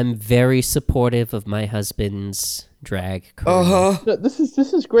pants. I'm very supportive of my husband's drag career. Uh-huh. No, this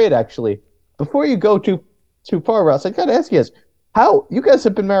is great actually. Before you go too far, Russ, I gotta ask you this: how you guys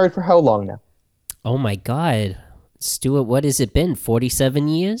have been married for how long now? Oh my God. Stuart, what has it been? 47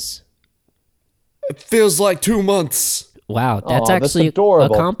 years? It feels like 2 months. Wow, that's Aw, that's actually a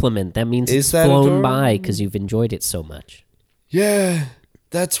adorable. compliment. That means Is it's that flown adorable? by because you've enjoyed it so much. Yeah,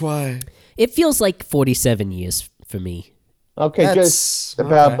 that's why. It feels like 47 years for me. Okay, That's- just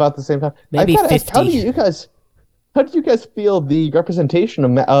about the same time. Maybe I gotta ask, 50. How do you guys feel the representation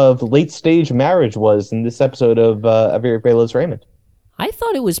of late stage marriage was in this episode of Everybody Loves Raymond? I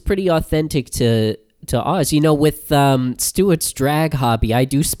thought it was pretty authentic to Oz. With Stuart's drag hobby, I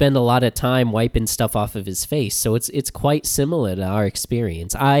do spend a lot of time wiping stuff off of his face, so it's quite similar to our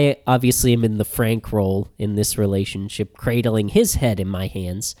experience. I obviously am in the Frank role in this relationship, cradling his head in my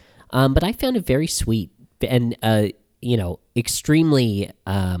hands, but I found it very sweet and extremely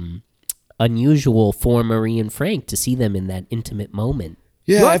unusual for Marie and Frank to see them in that intimate moment.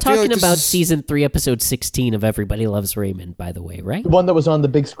 Yeah, you are I feel talking like this about is- season 3, episode 16 of Everybody Loves Raymond, by the way, right? The one that was on the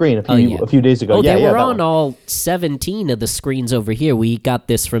big screen yeah. a few days ago. Oh, yeah, they yeah, were that on one. all 17 of the screens over here. We got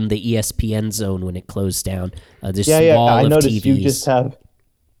this from the ESPN zone when it closed down. This Yeah. wall I of noticed TVs.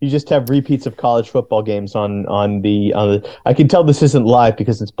 you just have repeats of college football games on the. I can tell this isn't live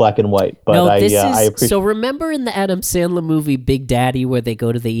because it's black and white, but No, I appreciate. so remember in the Adam Sandler movie Big Daddy where they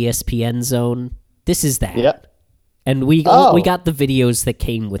go to the ESPN zone? This is that. Yeah. And we Oh. got the videos that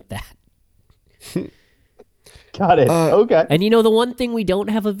came with that. Got it. Okay. And the one thing we don't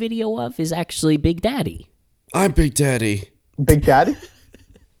have a video of is actually Big Daddy. I'm Big Daddy. Big Daddy.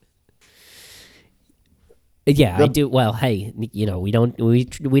 Yeah, I do. Well, hey, we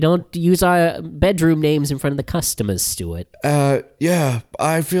don't use our bedroom names in front of the customers, Stuart. Yeah,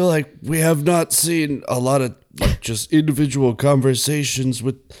 I feel like we have not seen a lot of just individual conversations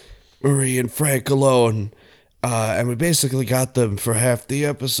with Marie and Frank alone. And we basically got them for half the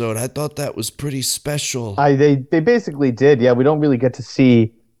episode. I thought that was pretty special. They basically did. Yeah, we don't really get to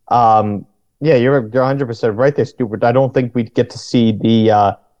see. Yeah, you're 100% right there, Stuart. I don't think we get to see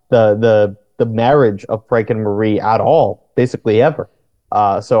the marriage of Frank and Marie at all, basically ever.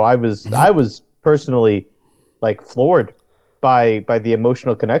 So I was personally floored by the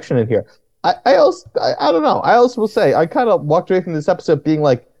emotional connection in here. I don't know. I also will say I kind of walked away from this episode being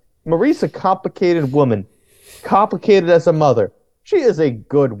like, Marie's a complicated woman, complicated as a mother, she is a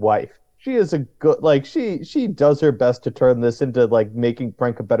good wife. She is a good like she does her best to turn this into like making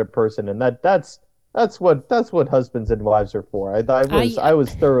Frank a better person, and that's what husbands and wives are for. I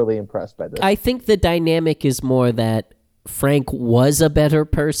was thoroughly impressed by this. I think the dynamic is more that Frank was a better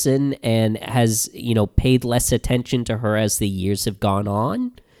person and has, paid less attention to her as the years have gone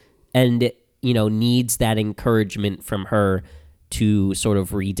on, and, needs that encouragement from her to sort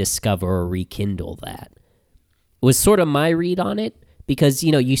of rediscover or rekindle that. Was sort of my read on it, because,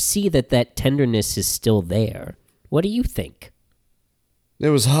 you see that tenderness is still there. What do you think? It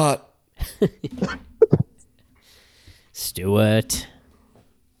was hot. Stuart.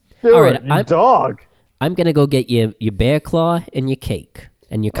 All right, dog. I'm going to go get you your bear claw and your cake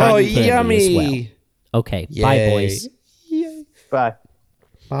and your cotton candy yummy. as well. Okay, bye, boys. Yay. Bye.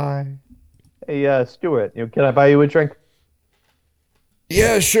 Bye. Hey, Stuart, can I buy you a drink?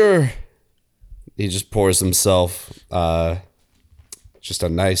 Yeah, sure. He just pours himself just a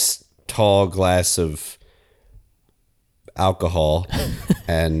nice tall glass of alcohol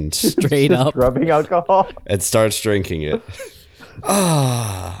and Straight up. Rubbing alcohol? and starts drinking it.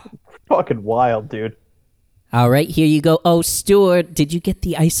 Fucking wild, dude. All right, here you go. Oh, Stuart, did you get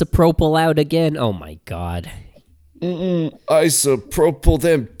the isopropyl out again? Oh, my God. Isopropyl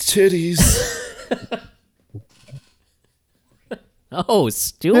them titties. Oh,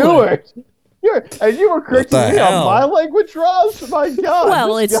 Stuart. Stuart! You were correcting the me on hell? my language, Ross? My God.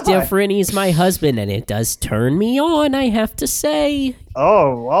 Well, this it's guy. different. He's my husband, and it does turn me on, I have to say.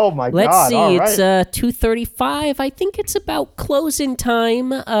 Oh my Let's God. see, All it's right. 2:35. I think it's about closing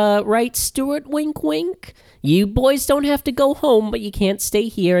time. Right, Stuart? Wink, wink. You boys don't have to go home, but you can't stay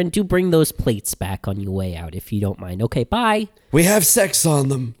here, and do bring those plates back on your way out if you don't mind. Okay, bye. We have sex on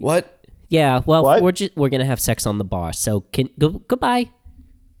them. What? Yeah, well, What? we're gonna have sex on the bar, so goodbye.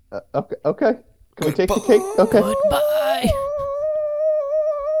 Okay. Can we take the cake? Okay. Goodbye.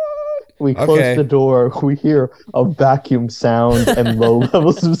 We close Okay. the door. We hear a vacuum sound and low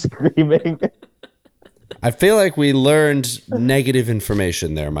levels of screaming. I feel like we learned negative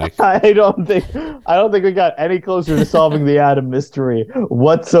information there, Mike. I don't think we got any closer to solving the Adam mystery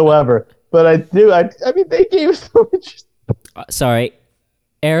whatsoever. But I mean, they gave so much. Sorry.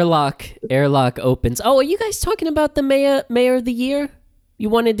 Airlock opens. Oh, are you guys talking about the mayor of the year? You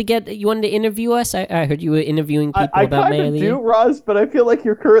wanted to interview us? I heard you were interviewing people I about kind mayor of of the do, year. Roz, but I feel like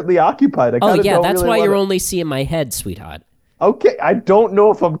you're currently occupied. Oh yeah, don't that's really why wanna... you're only seeing my head, sweetheart. Okay, I don't know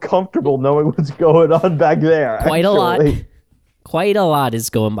if I'm comfortable knowing what's going on back there. Quite a lot. actually. Quite a lot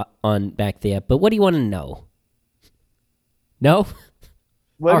is going on back there. But what do you want to know? No?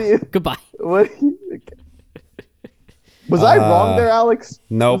 What do you? Goodbye. What do you... Was I wrong there, Alex?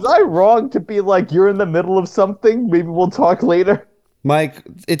 Nope. Was I wrong to be like, you're in the middle of something? Maybe we'll talk later. Mike,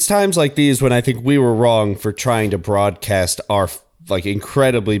 it's times like these when I think we were wrong for trying to broadcast our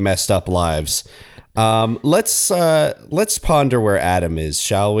incredibly messed up lives. Let's ponder where Adam is,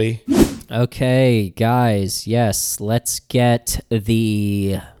 shall we? Okay, guys, yes, let's get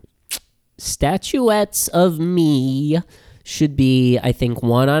the statuettes of me. Should be, I think,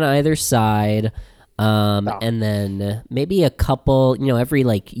 one on either side. And then maybe a couple, every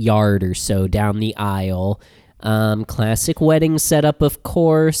yard or so down the aisle. Classic wedding setup, of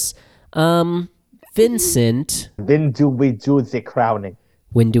course. Vincent. Then do we do the crowning?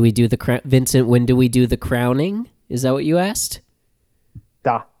 When do we do the Vincent, when do we do the crowning? Is that what you asked?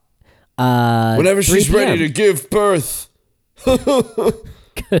 Da. Whenever 3 she's ready to p.m. give birth.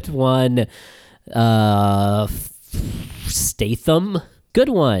 Good one. Statham. Good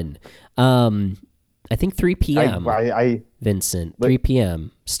one. I think 3 p.m. Vincent. 3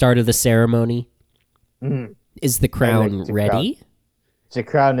 p.m. Start of the ceremony. Is the crown the ready? The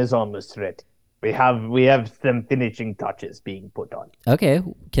crown is almost ready. We have some finishing touches being put on. Okay.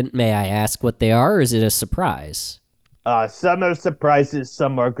 May I ask what they are, or is it a surprise? Some are surprises,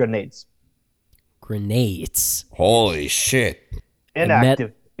 some are grenades. Grenades. Holy shit.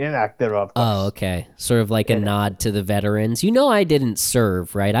 Inactive, of course. Oh, okay. Sort of like a nod to the veterans. You know I didn't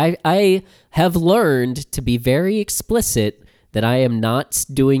serve, right? I have learned to be very explicit that I am not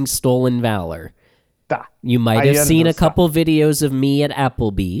doing stolen valor. Da. You might have seen a couple videos of me at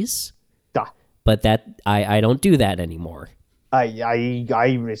Applebee's, Da. but that I don't do that anymore.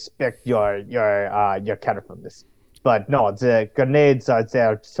 I respect your carefulness, but no, the grenades are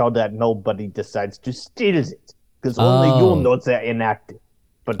there so that nobody decides to steal it, because only you know they're inactive,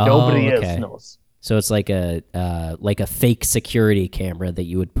 but nobody else knows. So it's like a fake security camera that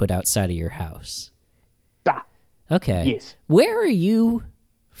you would put outside of your house. Da. Okay. Yes. Where are you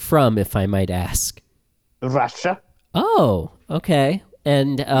from, if I might ask? Russia. Oh, okay.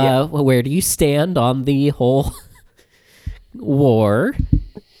 And where do you stand on the whole war?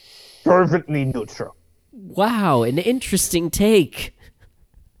 Fervently neutral. Wow, an interesting take.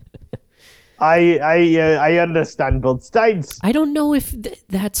 I understand both sides. I don't know if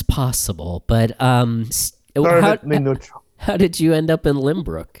that's possible, but Fervently neutral. how did you end up in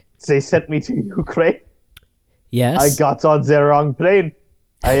Limbrook? They sent me to Ukraine. Yes. I got on the wrong plane.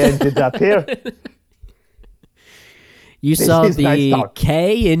 I ended up here. You saw is nice the talk.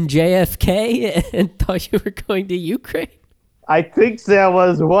 K in JFK and thought you were going to Ukraine? I think there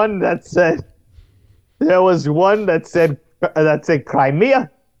was one that said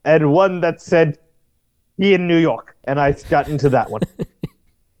Crimea, and one that said he in New York, and I got into that one.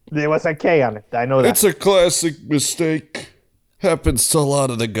 There was a K on it. I know that. It's a classic mistake. Happens to a lot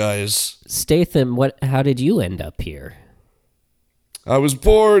of the guys. Statham, how did you end up here? I was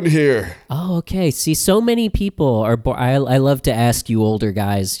born here. Oh, okay. See, so many people are I love to ask you older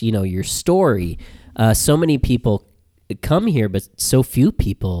guys, your story. So many people come here, but so few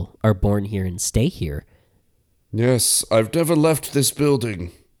people are born here and stay here. Yes, I've never left this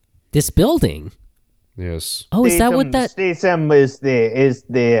building. This building? Yes. Oh, is that what that... Statham is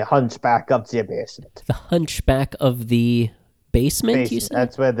the hunchback of the basement. The hunchback of the basement, you said?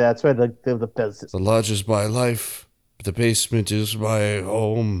 That's where the pills is. The lodge is my life. The basement is my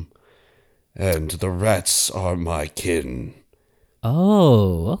home. And the rats are my kin.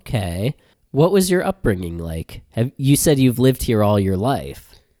 Oh, okay. What was your upbringing like? You said you've lived here all your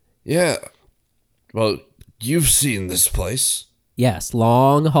life. Yeah. Well, you've seen this place. Yes,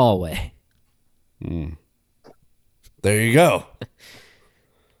 long hallway. There you go.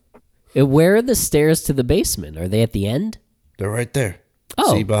 Where are the stairs to the basement? Are they at the end? They're right there.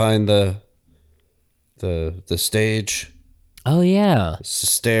 Oh. See behind the stage? Oh, yeah. It's the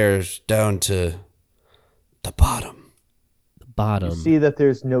stairs down to the bottom. The bottom. You see that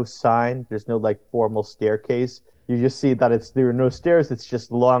there's no sign, there's no formal staircase. You just see that there are no stairs, it's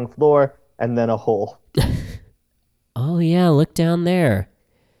just long floor and then a hole. Oh, yeah, look down there.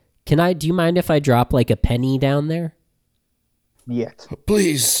 Do you mind if I drop a penny down there? Yet.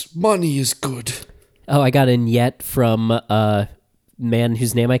 Please, money is good. Oh, I got a yet from a man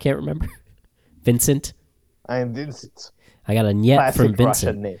whose name I can't remember. Vincent. I am Vincent. I got a yet Classic from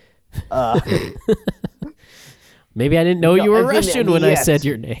Vincent. Russian name. Maybe I didn't know you were as in Russian when I Niet. said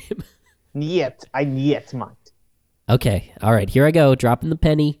your name. Niet. I niet mind. Okay, all right, here I go, dropping the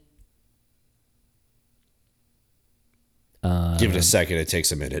penny. Give it a second. It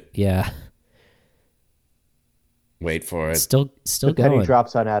takes a minute. Yeah, Wait for it. still The going. penny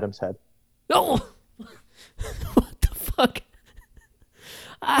drops on Adam's head. Oh, what the fuck?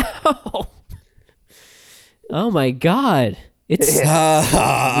 Ow! Oh my god! It's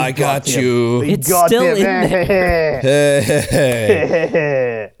I got you. It's got still him. in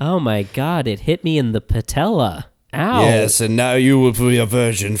Hey. oh my god! It hit me in the patella. Ow! Yes, and now you will be a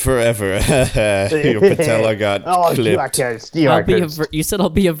virgin forever. Your patella got clipped. You said I'll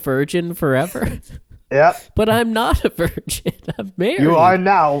be a virgin forever, Yep. but I'm not a virgin. I'm married. You are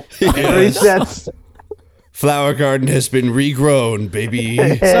now. Resets. Flower garden has been regrown, baby.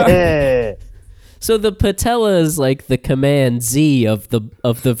 So the patella is like the command Z of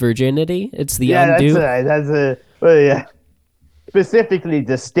the virginity. It's the Yeah, undo. that's right. Yeah. Specifically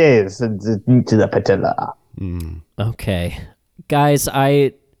the stairs to the patella. Okay, guys,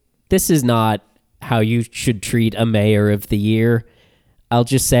 this is not how you should treat a mayor of the year. I'll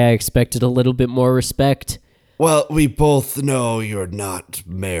just say I expected a little bit more respect. Well, we both know you're not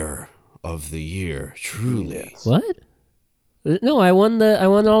mayor of the year, truly. What? No, I won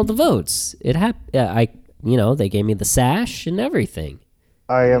all the votes. It they gave me the sash and everything.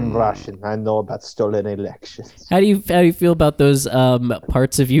 I am Russian. I know about stolen elections. How do you feel about those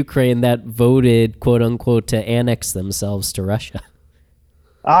parts of Ukraine that voted, quote unquote, to annex themselves to Russia?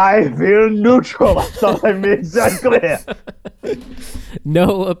 I feel neutral. I thought I made that clear.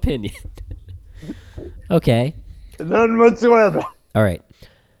 No opinion. Okay. None whatsoever. All right.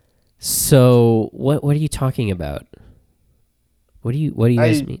 So what are you talking about? What do you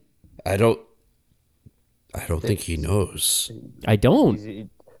guys mean? I don't think he knows. I don't.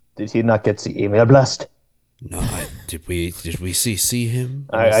 Did he not get the email blast? No, did we CC him?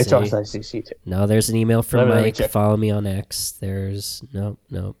 I see. trust I CC'd him. No, there's an email from Let me Mike. check. Follow me on X. There's no.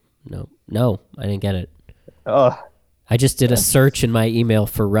 I didn't get it. Oh, I just did a search in my email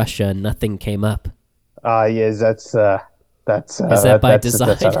for Russia and nothing came up. yes, that's. Is that by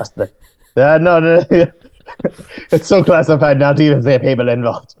design? No. It's so classified now. Even there are people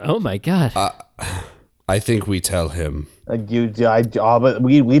involved. Oh my god. I think we tell him. But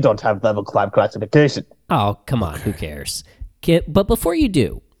we don't have level 5 classification. Oh, come on. Who cares? But before you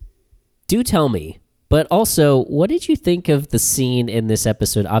do tell me. But also, what did you think of the scene in this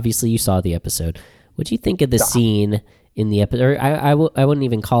episode? Obviously, you saw the episode. What did you think of the scene in the episode? Or I wouldn't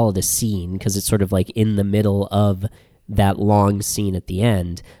even call it a scene because it's sort of like in the middle of that long scene at the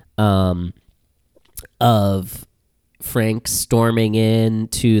end of Frank storming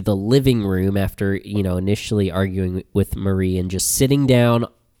into the living room after, initially arguing with Marie and just sitting down,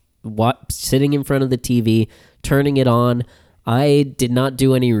 sitting in front of the TV, turning it on. I did not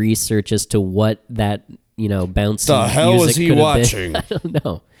do any research as to what that, bouncing The hell music was he could have watching? been. I don't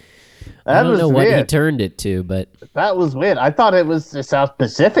know. I That don't was know what he weird. turned it to, but That was weird. I thought it was the South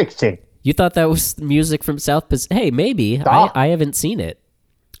Pacific thing. you thought that was music from South Pacific. Hey, maybe. I haven't seen it.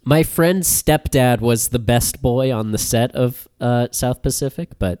 My friend's stepdad was the best boy on the set of South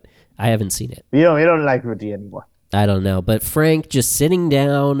Pacific, but I haven't seen it. We don't like Rudy anymore. I don't know. But Frank just sitting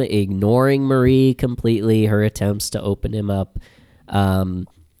down, ignoring Marie completely, her attempts to open him up.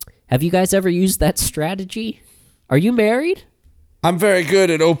 Have you guys ever used that strategy? Are you married? I'm very good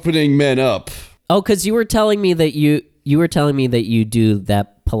at opening men up. Oh, because you were telling me that you do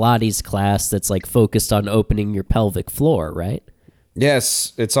that Pilates class that's like focused on opening your pelvic floor, right?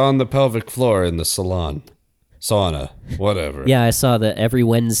 Yes, it's on the pelvic floor in the salon. Sauna, whatever. Yeah, I saw that every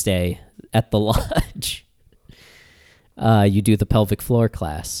Wednesday at the lodge. You do the pelvic floor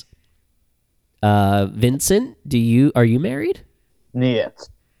class. Vincent, are you married? Niet.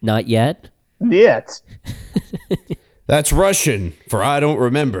 Not yet. Niet. That's Russian for I don't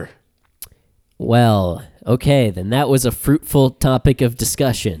remember. Well, okay, then that was a fruitful topic of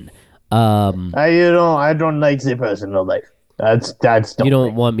discussion. I don't like the personal life. That's You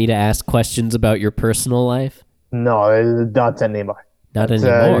don't want me to ask questions about your personal life? No, not anymore. Not That's,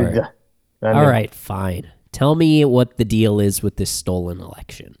 anymore. not All right, fine. Tell me what the deal is with this stolen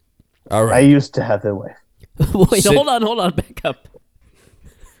election. All I right. used to have a wife. Wait, hold on, back up.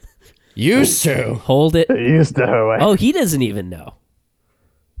 Used to. Hold it. I used to have a wife. Oh, he doesn't even know.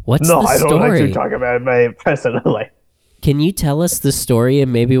 What's no, the I don't story? like to talk about my personal life. Can you tell us the story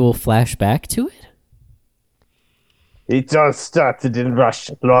and maybe we'll flash back to it? It all started in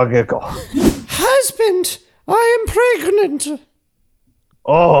Russia long ago. Husband, I am pregnant.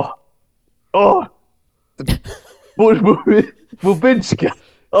 Oh, Bubinska.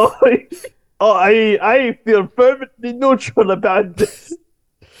 I feel fervently neutral about this.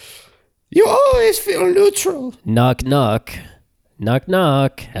 You always feel neutral. Knock, knock. Knock,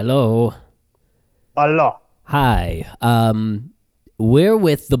 knock. Hello. Allah. Hi. We're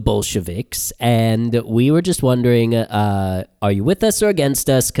with the Bolsheviks, and we were just wondering, are you with us or against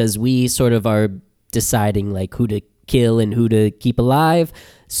us? Because we sort of are deciding, like, who to kill and who to keep alive.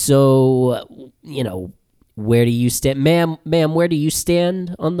 So, where do you stand, ma'am? Where do you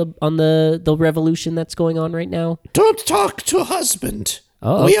stand on the revolution that's going on right now? Don't talk to husband.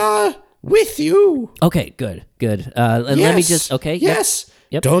 Oh. We are with you. Okay, good. And let me just. Okay. Yes.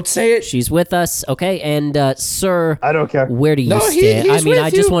 Yep. Don't say it. She's with us. Okay, and sir, I don't care. where do you No, stand? he's I mean, with I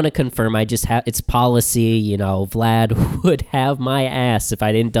just you. want to confirm. I just have it's policy. Vlad would have my ass if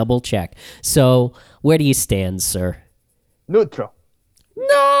I didn't double check. So, where do you stand, sir? Neutral. No.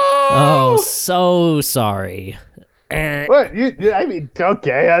 Oh, so sorry. What?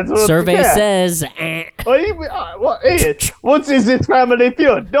 Okay. That's what Survey yeah. says. What is this family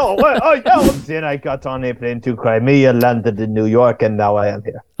feud? No, then I got on a plane to Crimea, landed in New York, and now I am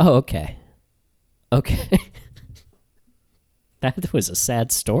here. Oh, okay. Okay. That was a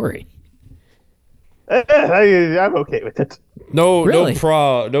sad story. I'm okay with it. No, Really?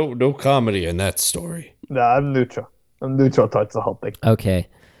 no comedy in that story. No, I'm neutral. I'm neutral towards the whole thing. Okay.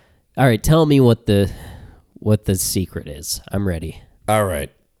 All right. Tell me what the secret is. I'm ready. All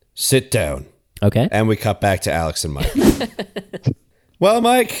right. Sit down. Okay. And we cut back to Alex and Mike. Well,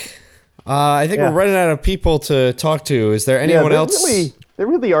 Mike, I think we're running out of people to talk to. Is there anyone else? There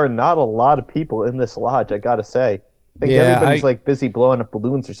really are not a lot of people in this lodge, I gotta say. I think Yeah, everybody's like busy blowing up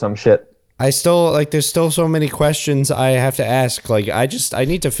balloons or some shit. I still there's still so many questions I have to ask. Like I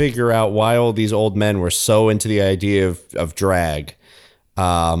need to figure out why all these old men were so into the idea of drag,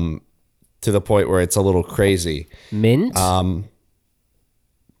 to the point where it's a little crazy. Mint.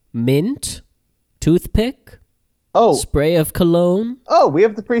 Mint. Toothpick. Oh, Spray of cologne. we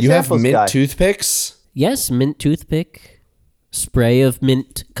have the free You have samples mint guy. toothpicks? Yes, mint toothpick. Spray of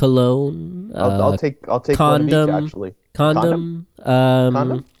mint cologne. I'll take condom. one of each, actually. Condom.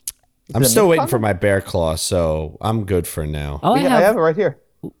 Condom? I'm Is it still mint waiting for condom? my bear claw, so I'm good for now. Oh, I have it right here.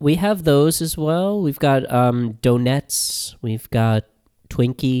 we have those as well. We've got donuts. We've got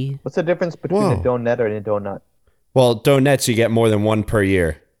Twinkie. What's the difference between Whoa. a donut and a donut? Well, donuts you get more than one per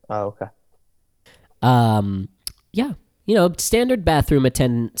year. Oh, okay. Yeah. standard bathroom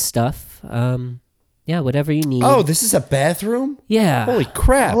attendant stuff. Yeah, whatever you need. Oh, this is a bathroom? Yeah. Holy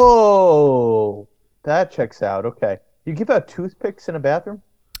crap. Whoa, that checks out. Okay, you give out toothpicks in a bathroom?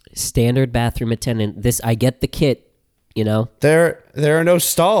 Standard bathroom attendant. I get the kit, There are no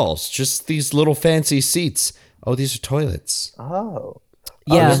stalls, just these little fancy seats. Oh, these are toilets. Oh,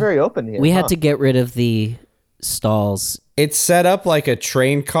 Yeah. they're very open here. We had to get rid of the stalls. It's set up like a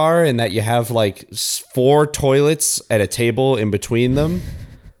train car in that you have like 4 toilets at a table in between them.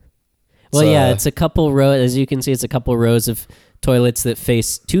 Well, So, yeah, it's a couple rows. As you can see, it's a couple rows of toilets that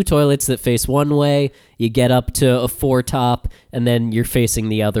face 2 toilets that face one way. You get up to a 4 top, and then you're facing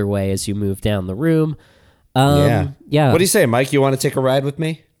the other way as you move down the room. Yeah. What do you say, Mike? You want to take a ride with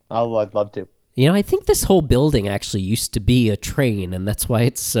me? I'd love to. I think this whole building actually used to be a train, and that's why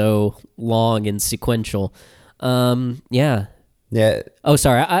it's so long and sequential. Yeah. Yeah. Oh,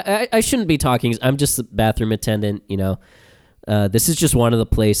 sorry. I shouldn't be talking. I'm just the bathroom attendant. This is just one of the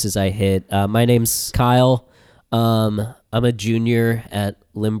places I hit. My name's Kyle. I'm a junior at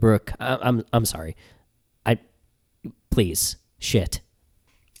Limbrook. I'm sorry. Please, shit.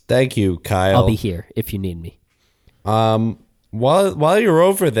 Thank you, Kyle. I'll be here if you need me. While you're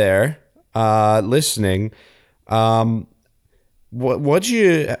over there, listening, what'd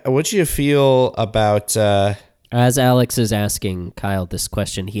you feel about? As Alex is asking Kyle this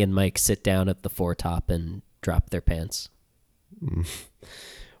question, he and Mike sit down at the 4 top and drop their pants.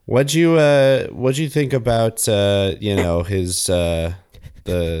 What'd you think about his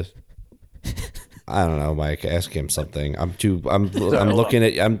the I don't know, Mike, ask him something. I'm looking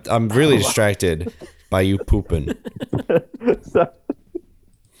at I'm really distracted by you pooping.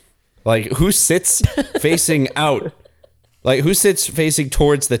 Like, who sits facing out? Like, who sits facing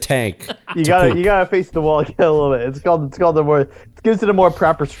towards the tank? You gotta face the wall. Get a little bit. It's called the more. It gives it a more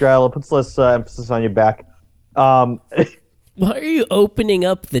proper straddle. It puts less emphasis on your back. Why are you opening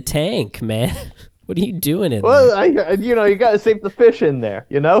up the tank, man? What are you doing in there? Well, you gotta save the fish in there.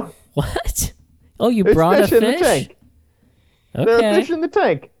 What? Oh, you There's brought fish a in fish? the tank. Okay. There are fish in the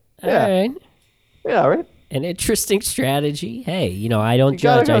tank. Yeah, All right. yeah, right. An interesting strategy. Hey, I don't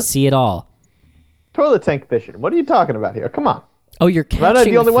gotta judge. go. I see it all. Toilet tank fishing. What are you talking about here? Come on. Oh, you're Am I not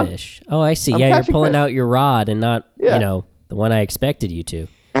catching the only one? fish. Oh, I see. I'm Yeah, you're catching pulling fish. out your rod and not, Yeah. the one I expected you to.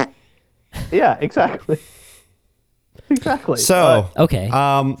 Yeah, exactly. Exactly. So, Okay.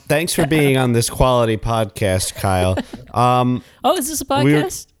 thanks for being on this quality podcast, Kyle. Oh, is this a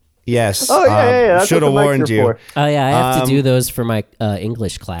podcast? Yes. Oh, yeah. That's Should have what the mics warned are you. for. Oh, yeah. I have to do those for my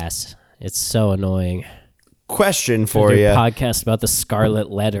English class. It's so annoying. Question I for do you. a podcast about the Scarlet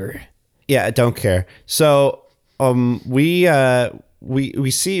Letter. Yeah, I don't care. So, we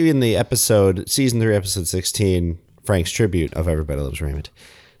see in the episode, season 3, episode 16, Frank's tribute of Everybody Loves Raymond,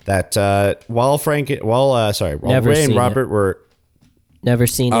 that while Ray seen and Robert were Never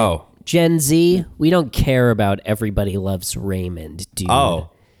seen Oh. it. Gen Z, we don't care about Everybody Loves Raymond, dude.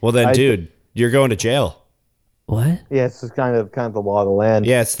 well then, dude, you're going to jail. What? Yeah, it's just kind of the law of the land.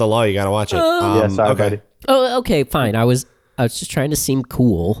 Yeah, it's the law. You got to watch it. Yeah, sorry, buddy. Oh, okay, fine. I was just trying to seem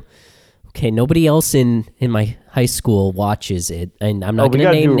cool. Okay, nobody else in my high school watches it, and I'm not We going to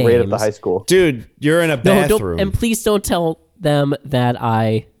gotta name do a names. rate at the high school. Dude, you're in a No, bathroom. and please don't tell them that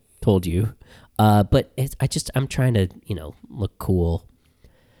I told you. But I'm trying to, look cool.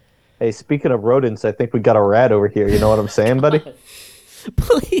 Hey, speaking of rodents, I think we got a rat over here. You know what I'm saying, buddy?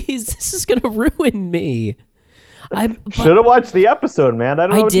 Please, this is gonna ruin me. Should have watched the episode, man. I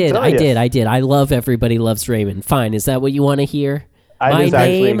don't know what to tell you. I did. I love Everybody Loves Raymond. Fine, is that what you want to hear? That My is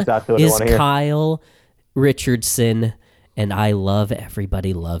actually name exactly what I is wanna hear. Kyle Richardson, and I love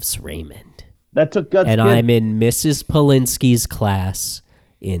Everybody Loves Raymond. That's good. And I'm in Mrs. Polinsky's class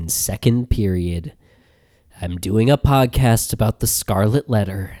in 2nd period. I'm doing a podcast about the Scarlet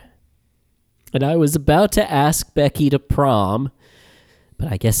Letter. And I was about to ask Becky to prom,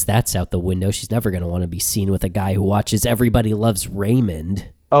 but I guess that's out the window. She's never going to want to be seen with a guy who watches Everybody Loves Raymond.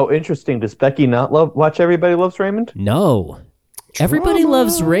 Oh, interesting. Does Becky not watch Everybody Loves Raymond? No. Everybody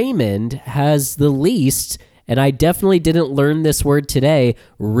Loves Raymond has the least, and I definitely didn't learn this word today,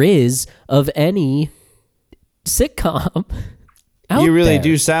 Riz of any sitcom. out you really there.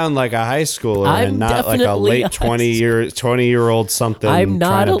 do sound like a high schooler I'm and not like a definitely late a high 20-year-old something I'm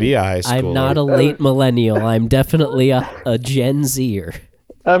not trying to be a high schooler. I'm not a late millennial. I'm definitely a Gen Zer.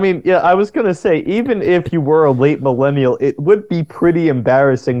 I mean, yeah, I was going to say, even if you were a late millennial, it would be pretty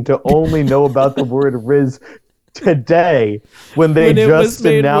embarrassing to only know about the word Riz today when they When it was just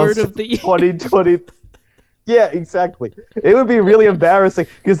made announced word of the year. 2020. Yeah, exactly. It would be really embarrassing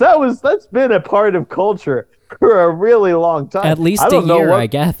because that's been a part of culture for a really long time. At least I don't a know year, what, I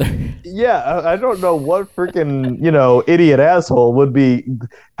gather. Yeah, I don't know what freaking idiot asshole would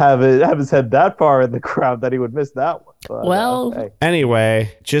have his head that far in the crowd that he would miss that one. But, Well, hey.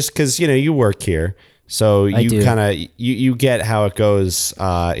 Anyway, just because you work here, so I you do. kind of you get how it goes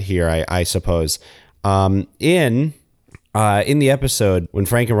here, I suppose. In the episode when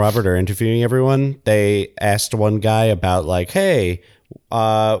Frank and Robert are interviewing everyone, they asked one guy about like, hey,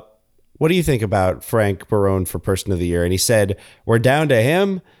 what do you think about Frank Barone for Person of the Year? And he said, we're down to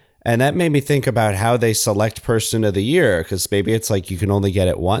him. And that made me think about how they select Person of the Year, because maybe it's like you can only get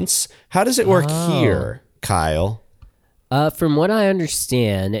it once. How does it work here, Kyle? From what I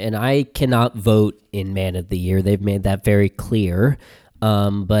understand, and I cannot vote in Man of the Year, they've made that very clear.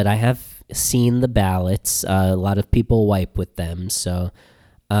 But I have seen the ballots. A lot of people wipe with them. So,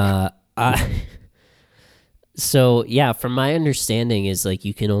 so yeah, from my understanding is like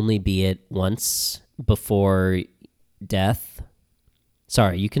you can only be it once before death.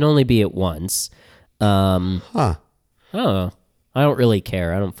 Sorry, you can only be it once. Huh. I don't know. I don't really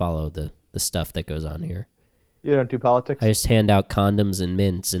care. I don't follow the stuff that goes on here. You don't do politics? I just hand out condoms and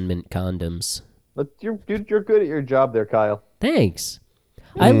mint condoms. But you're good at your job there, Kyle. Thanks.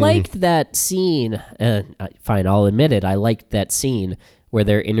 I liked that scene. Fine, I'll admit it. I liked that scene where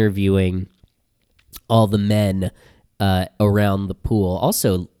they're interviewing all the men around the pool.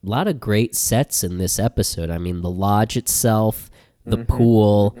 Also, a lot of great sets in this episode. I mean, the lodge itself, the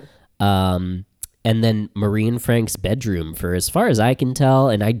pool, and then Marie and Frank's bedroom, for as far as I can tell.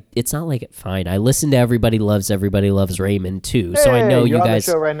 And it's not like fine. I listen to Everybody Loves Raymond too, so I know you're you on guys.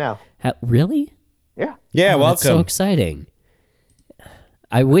 the show right now. Really? Yeah. Yeah, Oh, welcome. that's so exciting.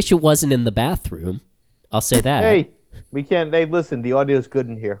 I wish it wasn't in the bathroom. I'll say that. Hey, we can't. Hey, listen, the audio's good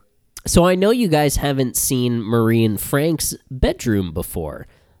in here. So I know you guys haven't seen Marie and Frank's bedroom before.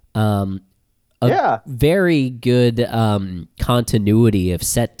 Yeah. Very good continuity of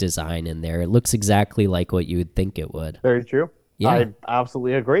set design in there. It looks exactly like what you would think it would. Very true. Yeah. I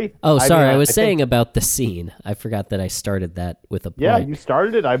absolutely agree. Oh, sorry. I was think- saying about the scene. I forgot that I started that with a point. Yeah, you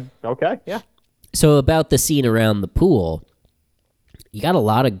started it. Okay. Yeah. So about the scene around the pool, you got a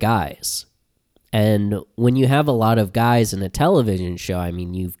lot of guys. And when you have a lot of guys in a television show, I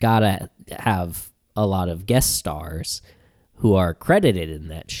mean, you've got to have a lot of guest stars who are credited in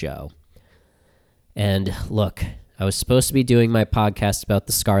that show. And look, I was supposed to be doing my podcast about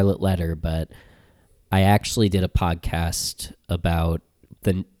the Scarlet Letter, but I actually did a podcast about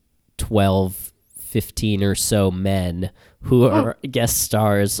the 12, 15 or so men who are guest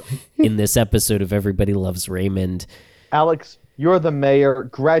stars in this episode of Everybody Loves Raymond. Alex, you're the mayor.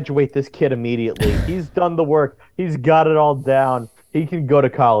 Graduate this kid immediately. He's done the work. He's got it all down. He can go to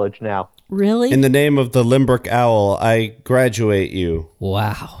college now. Really? In the name of the Limbrick Owl, I graduate you.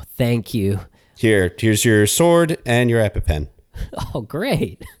 Wow, thank you. Here's your sword and your EpiPen. Oh,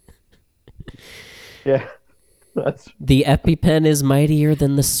 great. Yeah. That's The EpiPen is mightier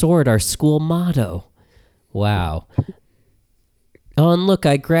than the sword, our school motto. Wow. Oh, and look,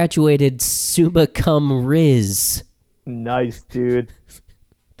 I graduated summa cum riz. nice, dude.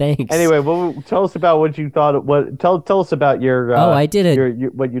 Thanks. Anyway, tell us about what you thought. Tell us about your. I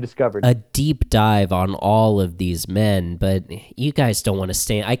did what you discovered. a deep dive on all of these men, but you guys don't want to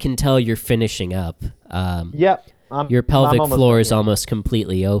stay. I can tell you're finishing up. Yep. Your pelvic I'm almost floor done is here. almost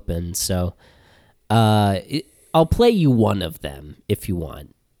completely open, so I'll play you one of them if you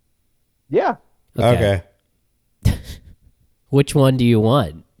want. Yeah. Okay. Which one do you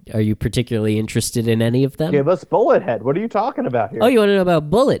want? Are you particularly interested in any of them? Give us Bullet Head. What are you talking about here? Oh, you want to know about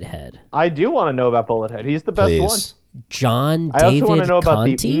Bullet Head? I do want to know about Bullet Head. He's the best one. Please. John I also David want to know about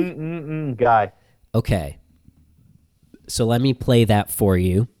Conti? the guy. Okay. So let me play that for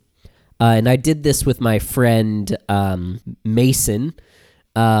you. And I did this with my friend Mason.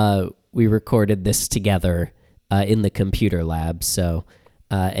 We recorded this together in the computer lab. So,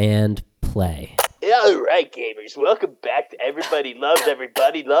 and play. All right, gamers, welcome back to Everybody Loves Raven.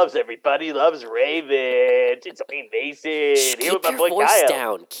 It's me, Mason. Here with my boy Kyle.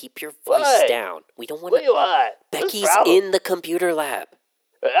 down. Keep your voice What? down. We don't want What do you want? What's the Becky's problem? in the computer lab.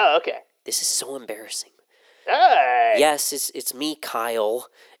 Oh, okay. This is so embarrassing. All right. Yes, it's me, Kyle,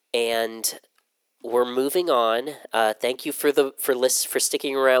 and we're moving on. Thank you for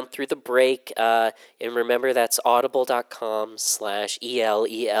sticking around through the break. And remember, that's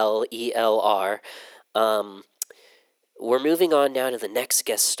audible.com/ELELELR. We're moving on now to the next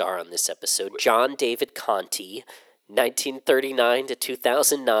guest star on this episode, John David Conti, 1939 to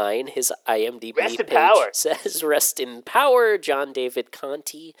 2009. His IMDb Rest in page power. says "Rest in Power," John David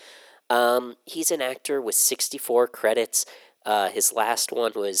Conti. He's an actor with 64 credits. His last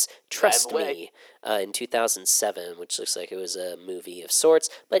one was Trust Drive Away. Me in 2007, which looks like it was a movie of sorts.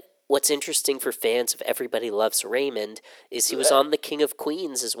 But what's interesting for fans of Everybody Loves Raymond is he was on The King of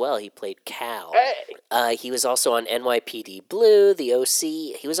Queens as well. He played Cal. Hey, He was also on NYPD Blue, The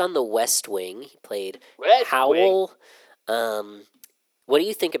OC. He was on The West Wing. He played West Howell. What do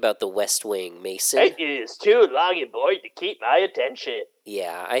you think about The West Wing, Mason? it is too long and boring to keep my attention.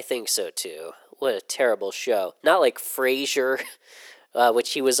 Yeah, I think so too. What a terrible show. Not like Frasier,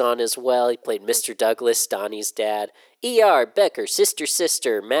 which he was on as well. He played Mr. Douglas, Donnie's dad. ER, Becker,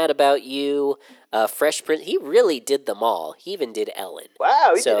 Sister, Mad About You, Fresh Prince. He really did them all. He even did Ellen.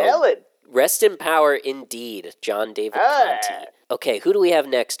 Wow, he So- did Ellen. Rest in power indeed, John David Ah. Conti. Okay, who do we have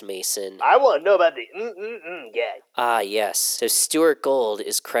next, Mason? I want to know about the guy. Ah, yes. So Stuart Gold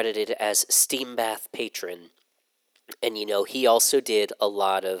is credited as Steam Bath Patron. And, he also did a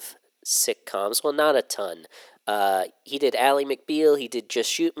lot of sitcoms. Well, not a ton. He did Ally McBeal. He did Just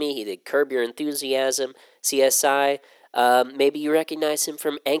Shoot Me. He did Curb Your Enthusiasm, CSI. Maybe you recognize him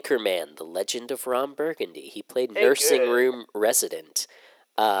from Anchorman, The Legend of Ron Burgundy. He played Nursing Anchor. Room Resident.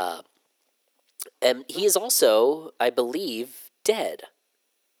 And he is also, I believe, dead.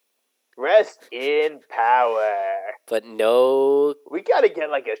 Rest in power. But no... We gotta get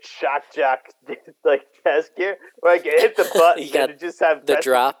like a shock jock like desk here where I can hit the button You got and just have the rest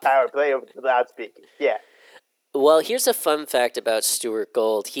in drop. power play over the loudspeaker. Yeah. Well, here's a fun fact about Stuart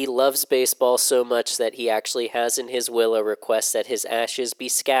Gold. He loves baseball so much that he actually has in his will a request that his ashes be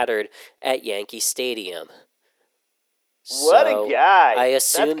scattered at Yankee Stadium. What So, a guy. I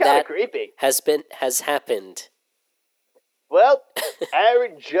assume That's kind that of creepy. has happened. Well,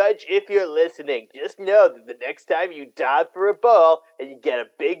 Aaron Judge, if you're listening, just know that the next time you dive for a ball and you get a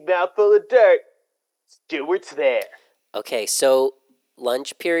big mouthful of dirt, Stewart's there. Okay, so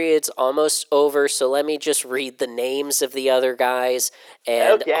lunch period's almost over, so let me just read the names of the other guys,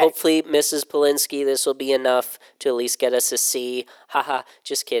 and Okay. hopefully, Mrs. Polinsky, this will be enough to at least get us a C. Haha,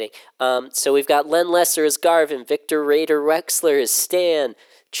 just kidding. So we've got Len Lesser as Garvin, Victor Rader Wexler as Stan,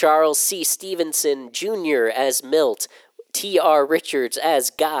 Charles C. Stevenson Jr. as Milt, T.R. Richards as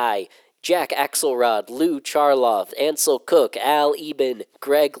Guy, Jack Axelrod, Lou Charloff, Ansel Cook, Al Eben,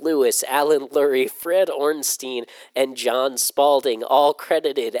 Greg Lewis, Alan Lurie, Fred Ornstein, and John Spalding, all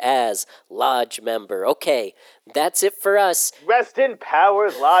credited as Lodge member. Okay, that's it for us. Rest in power,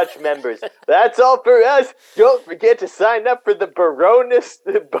 Lodge members. That's all for us. Don't forget to sign up for the bonus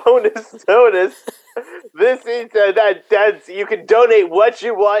sodas. This is that's you can donate what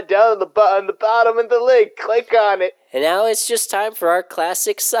you want down on the bottom of the link. Click on it. And now it's just time for our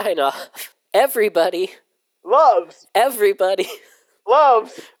classic sign-off. Everybody, Loves, everybody,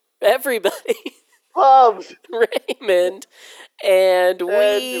 loves, loves. Raymond, and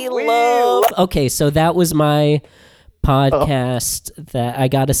we we love... Okay, so that was my podcast that I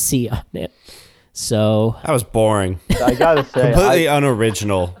got a C on it. So, That was boring. I gotta say, Completely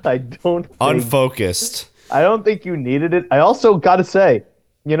unoriginal. I don't think, Unfocused. I don't think you needed it. I also gotta say,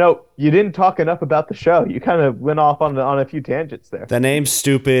 you didn't talk enough about the show. You kind of went off on a few tangents there. The name's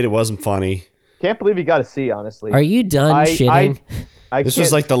stupid. It wasn't funny. Can't believe you got a C, honestly. Are you done shitting? This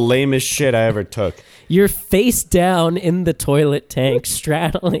was like the lamest shit I ever took. You're face down in the toilet tank,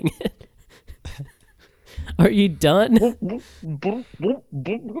 straddling it. Are you done?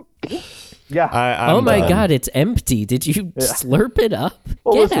 Yeah. I'm Oh my done. god, it's empty. Did you slurp it up?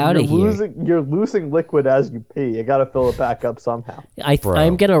 Well, Get listen, out of here. You're losing liquid as you pee. You gotta fill it back up somehow. Bro.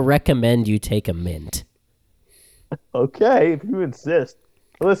 I'm going to recommend you take a mint. Okay, if you insist.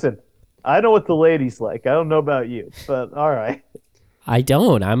 Listen, I know what the ladies like. I don't know about you, but all right. I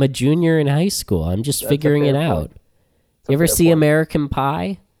don't. I'm a junior in high school. I'm just figuring it fair out. point. You ever fair see point. American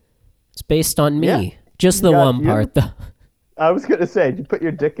Pie? It's based on me. Yeah. Just the got one you. part, though. I was gonna say, did you put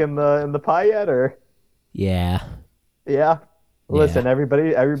your dick in the pie yet, or? Yeah. Yeah. Listen,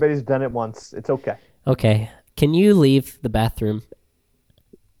 everybody's done it once. It's okay. Okay. Can you leave the bathroom?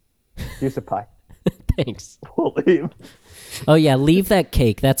 Here's a pie. Thanks. We'll leave. Oh, yeah. Leave that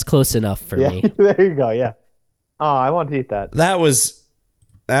cake. That's close enough for Yeah, me. there you go. Yeah. Oh, I want to eat that. That was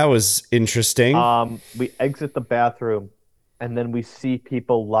interesting. We exit the bathroom, and then we see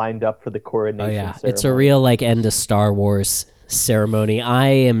people lined up for the coronation Oh, yeah. ceremony. It's a real, end of Star Wars ceremony. I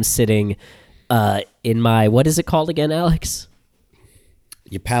am sitting in my, what is it called again, Alex?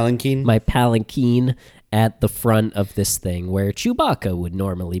 You palanquin? My palanquin at the front of this thing where Chewbacca would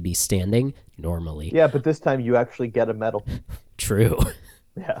normally be standing. Normally. Yeah, but this time you actually get a medal. True.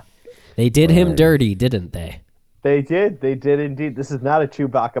 Yeah. They did him dirty, didn't they? They did indeed. This is not a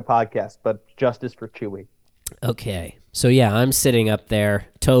Chewbacca podcast, but justice for Chewie. Okay. So, yeah, I'm sitting up there.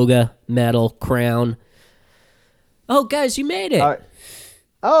 Toga, medal, crown. Oh, guys, you made it.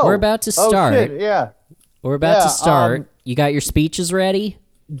 Oh, We're about to oh, start. shit, yeah. We're about Yeah, to start. You got your speeches ready?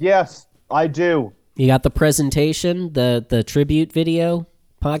 Yes, I do. You got the presentation, the tribute video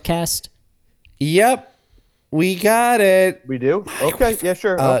podcast? Yep, we got it. We do? Okay, yeah,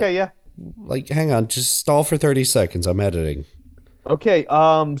 sure. Okay, yeah. Like, hang on, just stall for 30 seconds. I'm editing. Okay,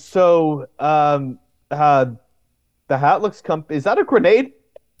 the hat looks is that a grenade?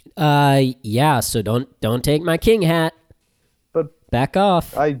 Yeah, so don't take my king hat. But Back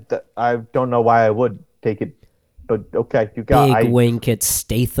off. I don't know why I would take it, but okay, you got Big wink at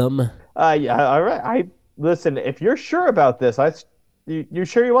Statham. yeah, all right. Listen, if you're sure about this, you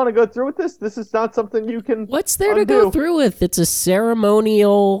sure you want to go through with this? This is not something you can What's there to undo. go through with? It's a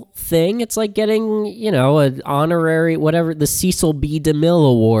ceremonial thing. It's like getting, an honorary, whatever, the Cecil B. DeMille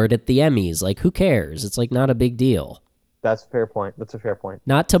Award at the Emmys. Like, who cares? It's like not a big deal. That's a fair point. That's a fair point.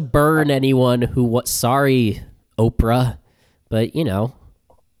 Not to burn anyone sorry, Oprah, but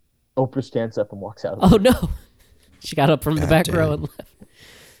Oprah stands up and walks out. Oh no. She got up from the back damn. row and left.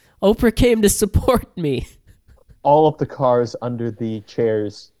 Oprah came to support me. All of the cars under the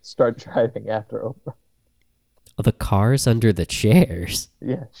chairs start driving after Oprah. Oh, the cars under the chairs.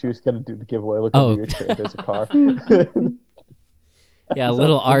 Yeah, she was gonna do the giveaway. Look Oh. under your chair. There's a car. Yeah,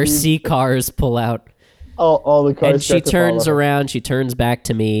 little RC cars pull out. all the cars. And she start to turns follow her. around, she turns back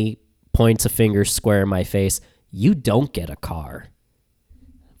to me, points a finger square in my face. You don't get a car.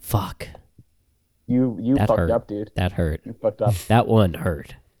 Fuck. You That fucked hurt. up, dude. That hurt. You fucked up. That one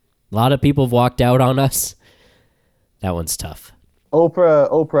hurt. A lot of people have walked out on us. That one's tough.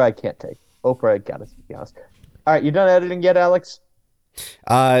 Oprah, I can't take. Oprah, I gotta be honest. All right, you done editing yet, Alex?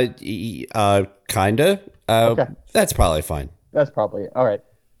 Kinda. Okay. That's probably fine. That's probably it. All right.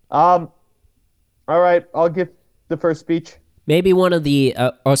 All right. I'll give the first speech. Maybe one of the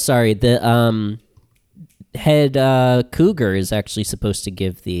the head cougar is actually supposed to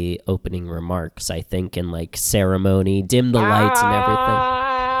give the opening remarks, I think, in like ceremony, dim the lights and everything.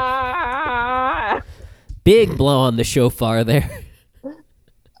 Big blow on the shofar there.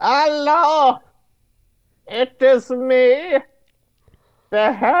 Hello, it is me,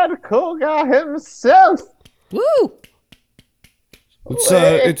 the head cougar himself. Woo!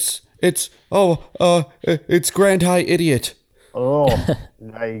 It's Grand High Idiot. Oh,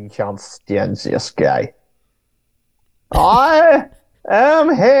 I can't stand this guy. I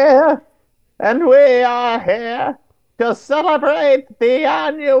am here, and we are here to celebrate the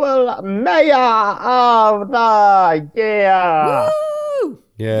annual Mayor of the Year. Woo!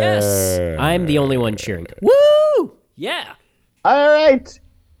 Yeah. Yes! I'm the only one cheering. Woo! Yeah! All right,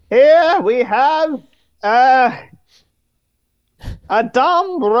 here we have a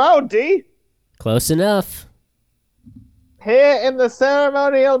Dom Brody Close enough. here in the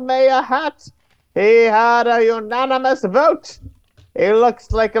ceremonial mayor hat. He had a unanimous vote. He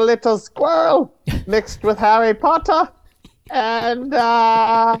looks like a little squirrel mixed with Harry Potter, and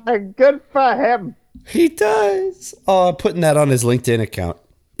good for him. He does. Oh, putting that on his LinkedIn account.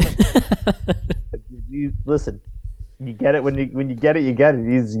 Listen, you get it when you get it, you get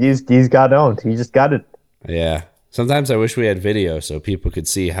it. He's got owned. He just got it. Yeah. Sometimes I wish we had video so people could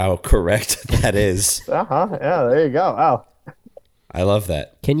see how correct that is. Yeah, there you go. Wow. I love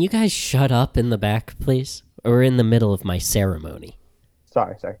that. Can you guys shut up in the back, please? We're in the middle of my ceremony.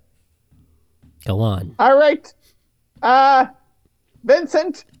 Sorry. Go on. All right.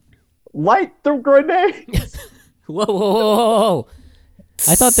 Vincent, light the grenade. Whoa.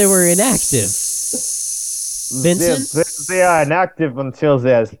 I thought they were inactive. Vincent? They are inactive until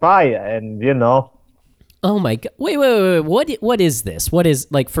there's fire, and Oh my god. Wait. What is this? What is,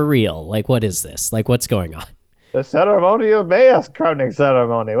 like, for real? Like, what is this? Like, what's going on? the ceremonial mayor's crowning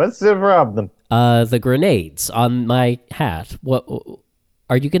ceremony. What's the problem? The grenades on my hat. What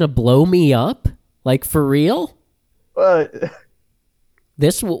are you going to blow me up? Like, for real?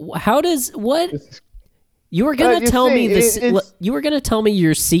 This how does what you were going to tell me this you were going to tell me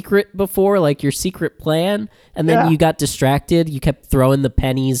your secret before, like your secret plan, and then you got distracted. You kept throwing the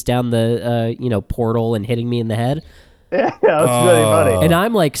pennies down the portal and hitting me in the head. Yeah, that's really funny. And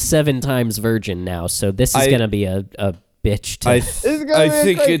I'm like 7 times virgin now, so this is going to be a bitch to I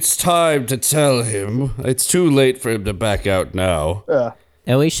think it's time to tell him. It's too late for him to back out now.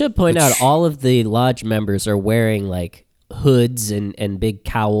 And we should point out all of the lodge members are wearing like hoods and big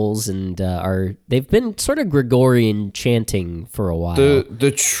cowls, and they've been sort of Gregorian chanting for a while.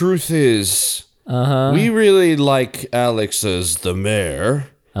 The truth is, we really like Alex as the mayor.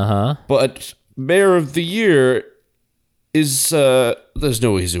 But mayor of the year is there's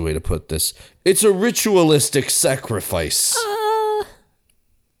no easy way to put this. It's a ritualistic sacrifice.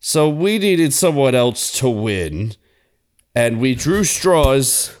 So we needed someone else to win. and we drew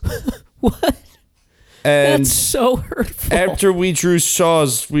straws. What? And That's so hurtful. after we drew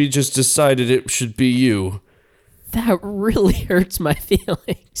straws, we just decided it should be you. That really hurts my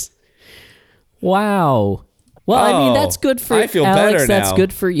feelings. Wow. Well, I mean, that's good for I feel Alex. better That's now.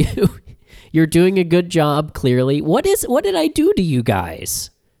 good for you. You're doing a good job, clearly. What did I do to you guys?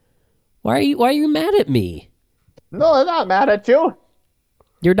 Why are you mad at me? No, I'm not mad at you.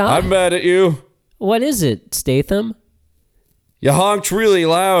 You're not? I'm mad at you. What is it, Statham? You honked really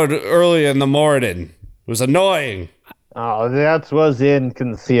loud early in the morning. It was annoying. Oh, that was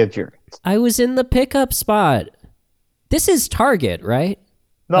inconsiderate. I was in the pickup spot. This is Target, right?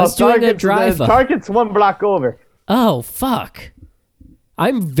 I No, was doing a drive-up. Target's one block over. Oh, fuck.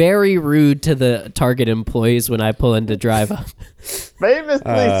 I'm very rude to the Target employees when I pull into drive up. Famously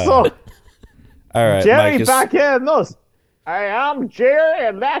so. All right, Jerry Mike is- back in those. I am Jerry,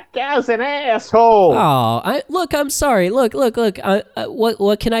 and that guy's an asshole. Oh, look, I'm sorry. Look.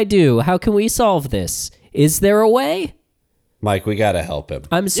 What can I do? How can we solve this? Is there a way? Mike, we gotta help him.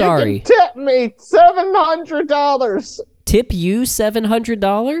 I'm You sorry. can tip me $700. Tip you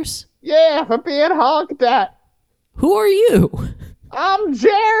 $700? Yeah, for being honked at. Who are you? I'm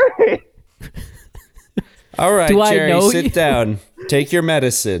Jerry. All right, Do I Jerry, know sit you? down. Take your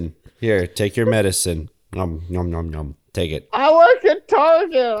medicine. Here, take your medicine. Nom, nom, nom, nom. Take it. I work at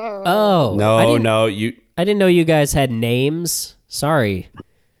Target. Oh. No, I didn't know you guys had names. Sorry.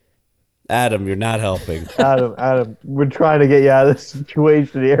 Adam, you're not helping. Adam, we're trying to get you out of this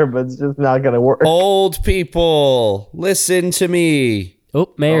situation here, but it's just not going to work. Old people, listen to me.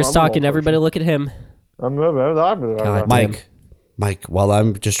 Oh, Mayor's I'm talking. all Everybody look at him. God. Mike, while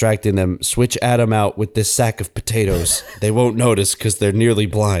I'm distracting them, switch Adam out with this sack of potatoes. They won't notice because they're nearly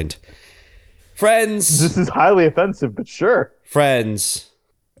blind. Friends, This is highly offensive, but sure. friends,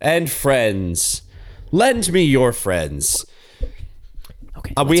 lend me your friends.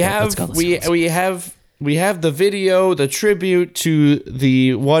 Okay. We let's have go. we have the video, the tribute to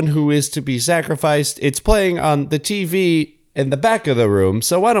the one who is to be sacrificed. It's playing on the TV in the back of the room.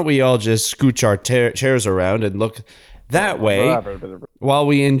 So why don't we all just scooch our chairs around and look that way while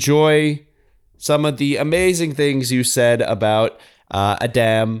we enjoy some of the amazing things you said about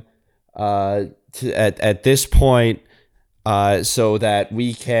Adam at this point, so that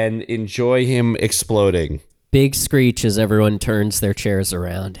we can enjoy him exploding. Big screech as everyone turns their chairs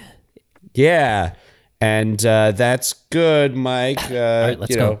around. Yeah, and that's good, Mike. All right,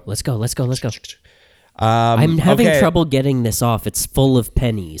 let's go. Let's go. I'm I'm having trouble getting this off. It's full of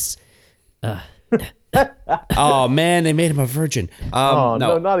pennies. Oh man, they made him a virgin. Oh,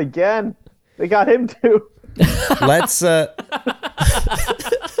 no, no, not again. They got him too. let's.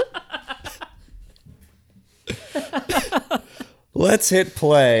 Let's hit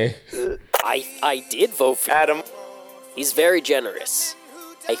play. I did vote for Adam. He's very generous.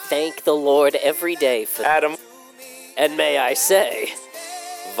 I thank the Lord every day for Adam. And may I say,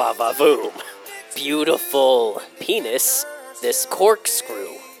 va-va-voom. Beautiful penis. This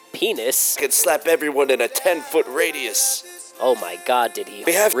corkscrew penis. Could slap everyone in a 10-foot radius. Oh my god, did he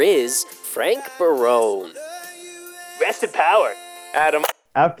We have- Riz Frank Barone. Rest in power. Adam.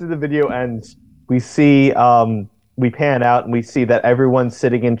 After the video ends, we see we pan out and we see that everyone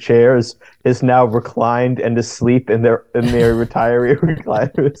sitting in chairs is now reclined and asleep in their retiree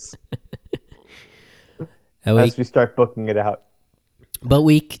recliners as we start booking it out. But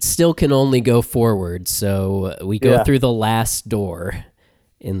we still can only go forward, so we go Yeah. through the last door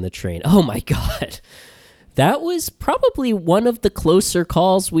in the train. Oh my god. That was probably one of the closer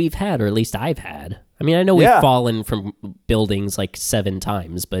calls we've had, or at least I've had. I mean, I know we've Yeah. fallen from buildings like 7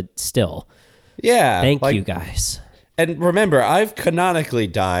 times, but still. Yeah. Thank you guys. And remember, I've canonically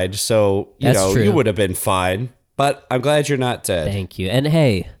died, so That's true. you would have been fine. But I'm glad you're not dead. Thank you. And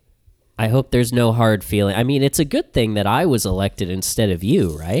hey, I hope there's no hard feeling. I mean, it's a good thing that I was elected instead of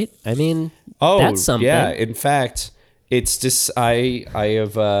you, right? I mean, that's something. Yeah, in fact, it's just I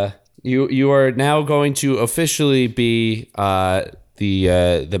have you are now going to officially be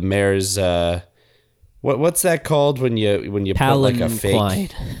the mayor's what's that called when you put like a fake?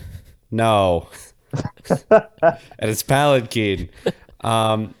 Palanquine. No. And it's palanquin.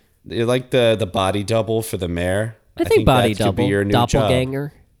 You're like the body double for the mayor. I think body that could double, be your new doppelganger.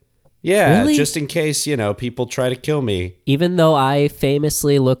 job. Yeah, Really? just in case, people try to kill me. Even though I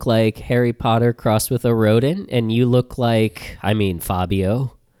famously look like Harry Potter crossed with a rodent, and you look like,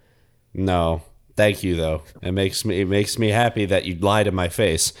 Fabio. No. Thank you though. It makes me happy that you lied in my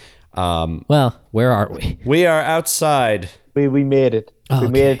face. Well, where are we? We are outside. We made it. Oh, We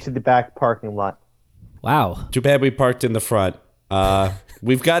made okay. it to the back parking lot. Wow. Too bad we parked in the front.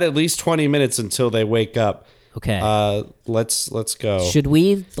 We've got at least 20 minutes until they wake up. Okay. Let's go. Should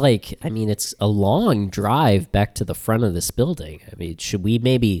we I mean, it's a long drive back to the front of this building. I mean, should we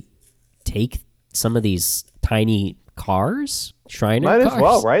maybe take some of these tiny cars, Shriner Might cars? as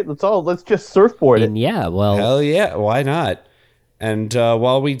well, right? Let's just surfboard it. And yeah, well, Hell yeah, why not? And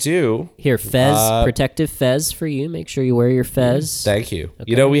while we do, here, Fez, protective Fez for you. Make sure you wear your Fez. thank you.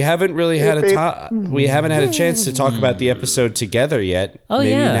 You know, we haven't really had we haven't had a chance to talk about the episode together yet. Oh,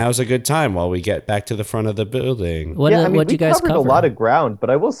 Maybe yeah. now's a good time while we get back to the front of the building. What, Yeah, I mean, what'd we you guys covered cover? a lot of ground, but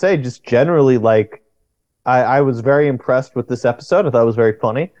I will say, just generally, I was very impressed with this episode. I thought it was very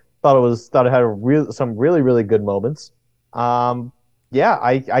funny. Thought it had some really, really good moments. Yeah,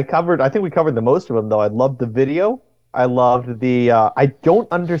 I think we covered the most of them, though. I loved the video. I loved I don't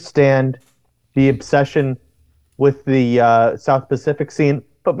understand the obsession with the South Pacific scene,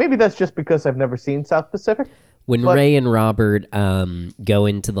 but maybe that's just because I've never seen South Pacific. When Ray and Robert go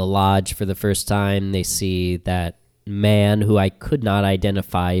into the lodge for the first time, they see that man who I could not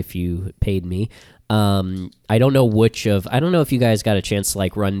identify if you paid me. I don't know if you guys got a chance to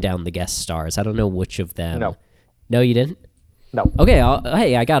run down the guest stars. I don't know which of them. No, you didn't? No. Okay,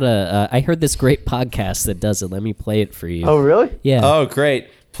 I heard this great podcast that does it. Let me play it for you. Oh, really? Yeah. Oh, great.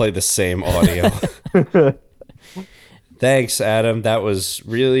 Play the same audio. Thanks, Adam. That was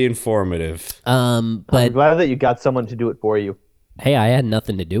really informative. But I'm glad that you got someone to do it for you. hey, I had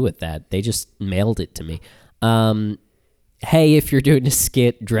nothing to do with that. They just mailed it to me. Hey, if you're doing a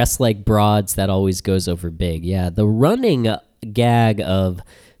skit, dress like broads, that always goes over big. Yeah, the running gag of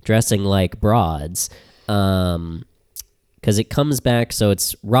dressing like broads, because it comes back, so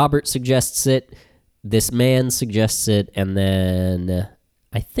it's Robert suggests it, this man suggests it, and then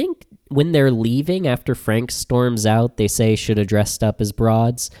I think when they're leaving after Frank storms out, they say should have dressed up as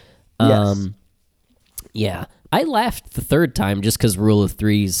broads. Yes. Yeah, I laughed the third time just because rule of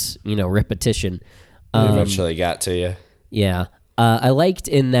threes, repetition. Eventually got to you. Yeah. I liked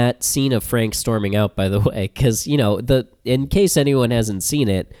in that scene of Frank storming out, by the way, because, in case anyone hasn't seen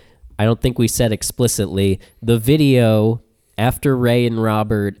it, I don't think we said explicitly, the video after Ray and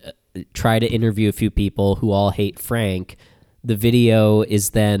Robert try to interview a few people who all hate Frank, the video is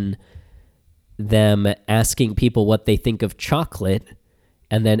then them asking people what they think of chocolate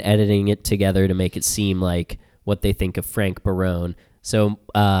and then editing it together to make it seem like what they think of Frank Barone. So,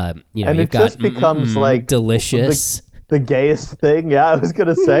 And you've it got just becomes delicious. The gayest thing. Yeah, I was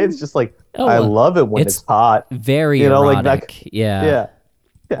gonna say it's just I love it when it's it's hot. Very like erotic. Yeah.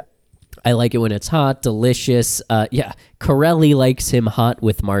 Yeah. I like it when it's hot, delicious. Yeah. Corelli likes him hot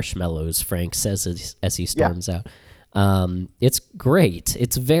with marshmallows, Frank says as he storms out. It's great.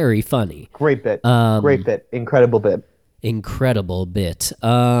 It's very funny. Great bit. Great bit. Incredible bit. Incredible bit.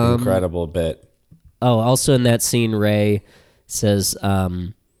 Incredible bit. Oh, also in that scene, Ray says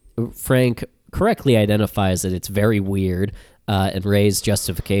Frank correctly identifies that it's very weird. And Ray's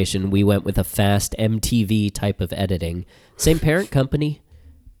justification, we went with a fast MTV type of editing. Same parent company,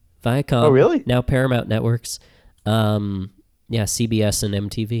 Viacom. Oh, really? Now Paramount Networks. Yeah, CBS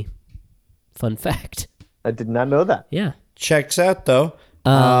and MTV. Fun fact. I did not know that. Yeah. Checks out though.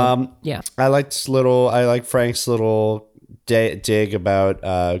 Yeah. I like Frank's little dig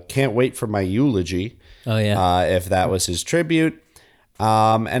about can't wait for my eulogy. Oh, yeah. If that was his tribute.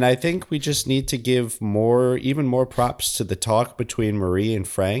 And I think we just need to give even more props to the talk between Marie and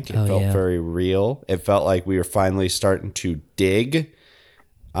Frank. It felt very real. It felt like we were finally starting to dig.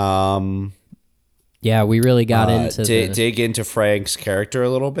 Yeah, we really got into dig into Frank's character a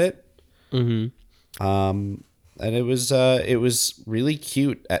little bit. Mm-hmm. And it was really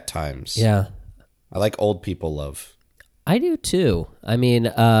cute at times. Yeah. I like old people love. I do too. I mean,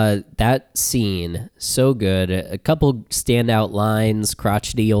 that scene, so good. A couple standout lines,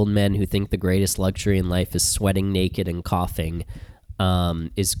 crotchety old men who think the greatest luxury in life is sweating naked and coughing,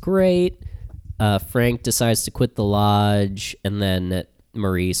 is great. Frank decides to quit the lodge, and then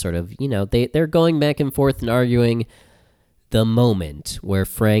Marie sort of, they're going back and forth and arguing. The moment where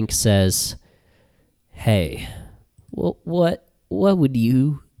Frank says, hey, what would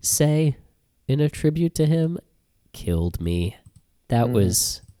you say in a tribute to him? Killed me. That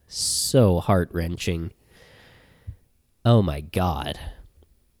was so heart-wrenching. Oh my god.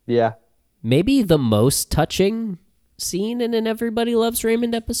 Yeah. Maybe the most touching scene in an Everybody Loves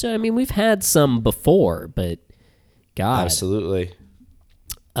Raymond episode. I mean, we've had some before, but god. Absolutely.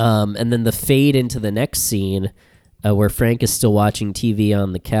 And then the fade into the next scene where Frank is still watching TV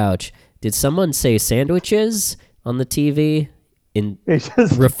on the couch. Did someone say sandwiches on the TV? In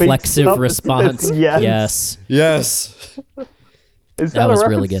reflexive response, yes. Is That a was reference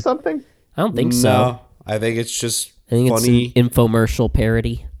really to good. something? I don't think so. No, I think it's just I think funny. it's an infomercial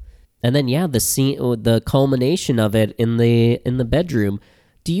parody. And then the scene, the culmination of it in the bedroom.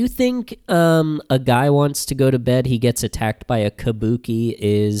 Do you think a guy wants to go to bed, he gets attacked by a kabuki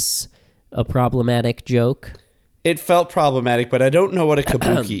is a problematic joke? It felt problematic, but I don't know what a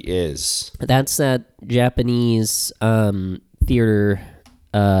kabuki is. That's that Japanese theater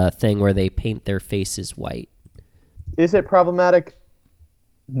thing where they paint their faces white. Is it problematic?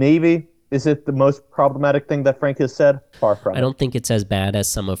 Maybe. Is it the most problematic thing that Frank has said? Far from it. I don't think it's as bad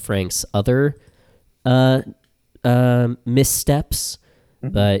as some of Frank's other missteps,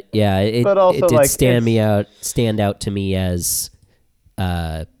 but yeah, it did like, stand out to me as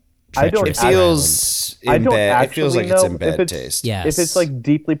I don't- It treacherous. feels I in don't bad. It feels actually like it's know in if bad it's- taste. Yes. If it's like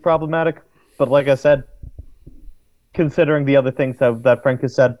deeply problematic, but like I said, considering the other things that Frank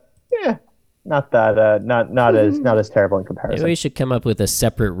has said, not that not as terrible in Maybe comparison. we should come up with a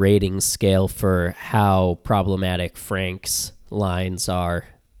separate rating scale for how problematic Frank's lines are.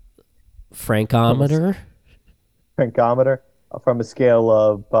 Frankometer? Frankometer from a scale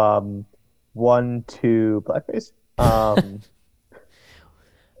of 1 to blackface. On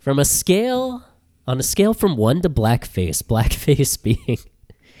a scale from 1 to blackface, blackface being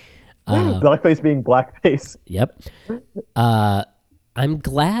Blackface being blackface. Yep. I'm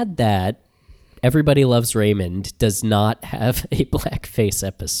glad that Everybody Loves Raymond does not have a blackface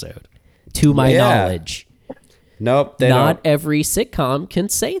episode, to my knowledge. Nope, they Not don't. every sitcom can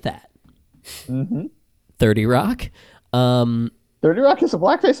say that. 30 Rock? 30 Rock is a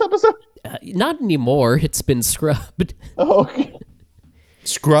blackface episode? Not anymore. It's been scrubbed. Oh, okay.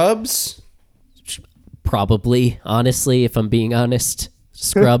 Scrubs? Probably, honestly, if I'm being honest.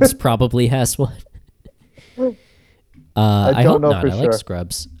 Scrubs probably has one. I don't hope know not. for I like sure.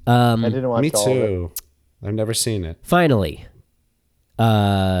 Scrubs. I didn't watch Me all of it. too. I've never seen it. Finally,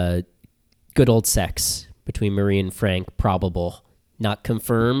 good old sex between Marie and Frank, probable. Not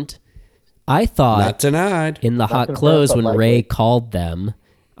confirmed. I thought Not denied. in the hot confirmed, clothes but when likely. Ray called them,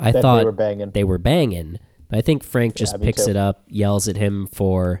 I That thought they were banging. they were banging. But I think Frank just me picks too. it up, yells at him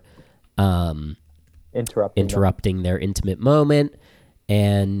for interrupting their intimate moment,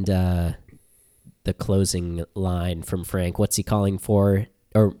 and the closing line from Frank, what's he calling for?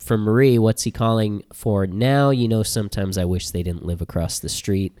 Or from Marie, what's he calling for now? You know, sometimes I wish they didn't live across the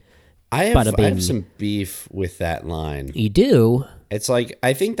street. I Bada have bing. some beef with that line. You do? It's like,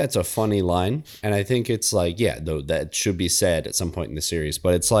 I think that's a funny line, and I think it's like, yeah, though that should be said at some point in the series,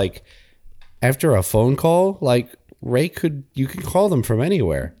 but it's like, after a phone call, like, you can call them from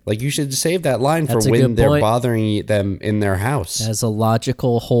anywhere. Like, you should save that line That's for a when good they're point. bothering them in their house. There's a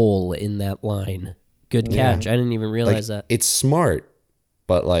logical hole in that line. Good catch. I didn't even Like, realize that. it's smart,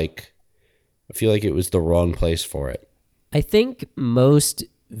 but like, I feel like it was the wrong place for it. I think most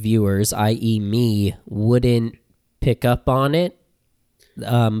viewers, i.e., me, wouldn't pick up on it. But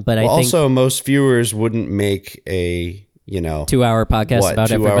I think Also, most viewers wouldn't make a 2-hour podcast about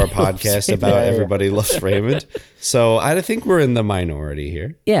 2-hour everybody. podcast about Everybody Loves Raymond. So I think we're in the minority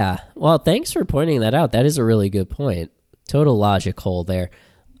here. Yeah. Well, thanks for pointing that out. That is a really good point. Total logic hole there.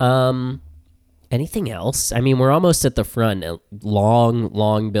 Anything else? I mean, we're almost at the front. A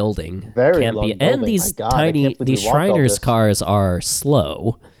long building. Very Can't long be. building. And these My God, I tiny, can't believe these we walked all Shriners this. cars are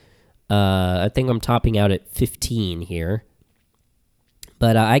slow. I think I'm topping out at 15 here.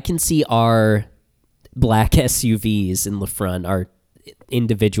 But I can see our black SUVs in the front, our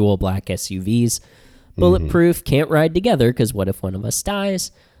individual black SUVs. Bulletproof, can't ride together because what if one of us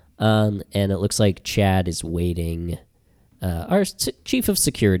dies? And it looks like Chad is waiting. Our chief of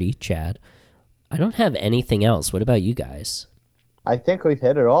security, Chad. I don't have anything else. What about you guys? I think we've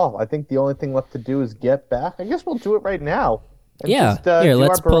hit it all. I think the only thing left to do is get back. I guess we'll do it right now. And Yeah, just, here, do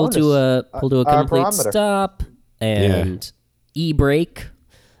let's our pull to a our complete barometer. stop and e-brake.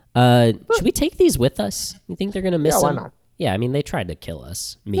 Should we take these with us? You think they're gonna miss Yeah, why them? not? Yeah, I mean they tried to kill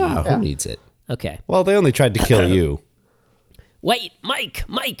us. Me. Oh, who needs it? Okay. Well, they only tried to kill you. Wait, Mike.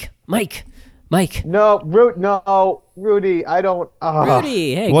 No, Rudy, I don't.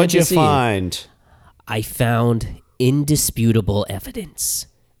 Rudy, hey, What'd good to you see find? I found indisputable evidence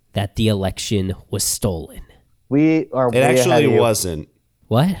that the election was stolen. We are. It way ahead actually of you. wasn't.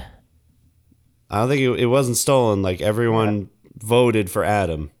 What? I don't think it wasn't stolen. Like, everyone voted for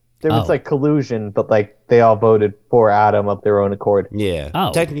Adam. There was Oh. like collusion, but like they all voted for Adam of their own accord. Yeah.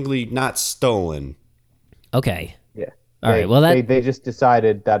 Oh. Technically not stolen. Okay. Yeah. All right, well, that- they just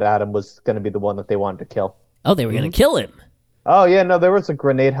decided that Adam was going to be the one that they wanted to kill. Oh, they were gonna kill him. Oh yeah, no, there was a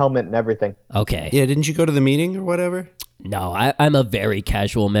grenade helmet and everything. Okay. Yeah, didn't you go to the meeting or whatever? No, I'm a very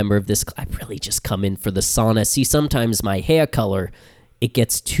casual member of this. I really just come in for the sauna. See, sometimes my hair color, it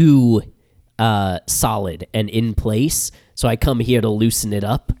gets too solid and in place, so I come here to loosen it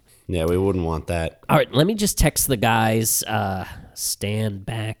up. Yeah, we wouldn't want that. All right, let me just text the guys. Stand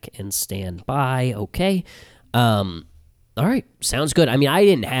back and stand by. Okay. All right, sounds good. I mean, I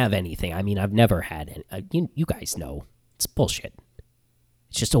didn't have anything. I mean, I've never had any. You guys know it's bullshit.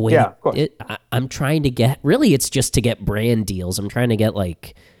 It's just a way. Yeah, of course. I'm trying to get. Really, it's just to get brand deals. I'm trying to get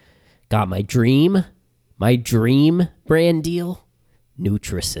God, my dream brand deal,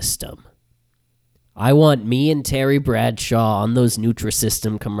 Nutrisystem. I want me and Terry Bradshaw on those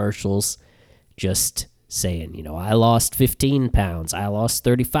Nutrisystem commercials, just saying, I lost 15 pounds. I lost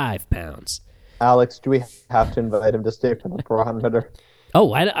 35 pounds. Alex, do we have to invite him to stay for the barometer?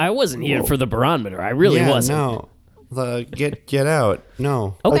 Oh, I wasn't here for the barometer. I really wasn't. No. Get out.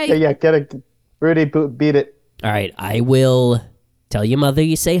 No. Okay. Yeah, get it. Rudy, beat it. All right, I will tell your mother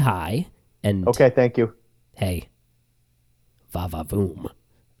you say hi, and Okay, thank you. hey, va-va-voom.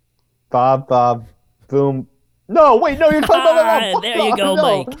 Bob, boom. No, wait, no, you're talking about There you go, no.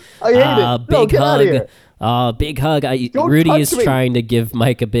 Mike. I hate it. No, Big get out hug. of here. Big hug. Don't Rudy touch is me. trying to give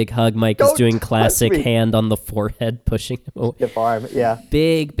Mike a big hug. Mike is Don't doing touch classic me. hand on the forehead, pushing him away. Stiff arm, yeah.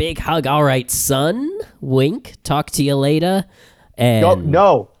 Big hug. All right, son. Wink. Talk to you later. And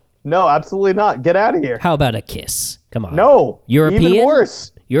No, absolutely not. Get out of here. how about a kiss? Come on. No, European? even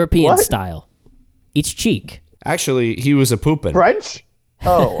worse. European What? style. Each cheek. Actually, he was a pooping. French?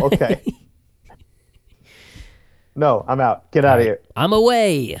 Oh, okay. No, I'm out. Get out of here. I'm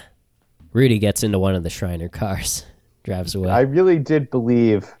away. Rudy gets into one of the Shriner cars, drives away. I really did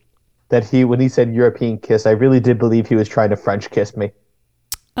believe that when he said European kiss, I really did believe he was trying to French kiss me.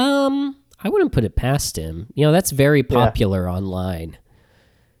 I wouldn't put it past him. That's very popular online.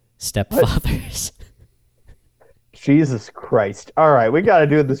 Stepfathers. Jesus Christ. All right, we got to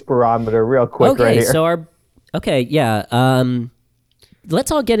do this barometer real quick right here. So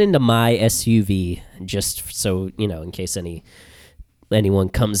let's all get into my SUV, just so in case anyone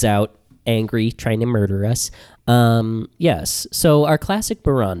comes out angry trying to murder us. Yes. So our classic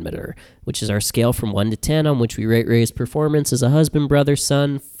barometer, which is our scale from 1 to 10, on which we rate Ray's performance as a husband, brother,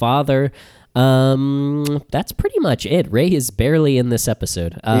 son, father. That's pretty much it. Ray is barely in this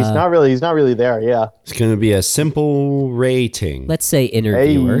episode. He's not really there, yeah. It's going to be a simple rating. Let's say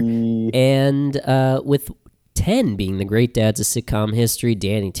interviewer. Hey. And with 10 being the great dads of sitcom history,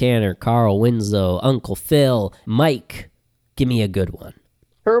 Danny Tanner, Carl Winslow, Uncle Phil, Mike. Give me a good one.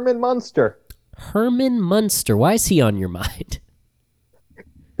 Herman Munster. Herman Munster. Why is he on your mind?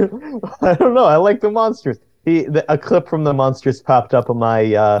 I don't know. I like the Monsters. A clip from the Monsters popped up on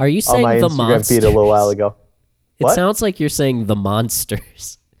my Are you saying on my the Instagram feed a little while ago. It What? sounds like you're saying the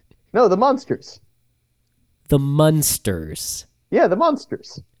monsters. No, the Monsters. The Munsters. Yeah, the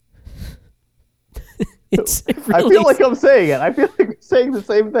Monsters. It I really, feel like I'm saying it. I feel like we're saying the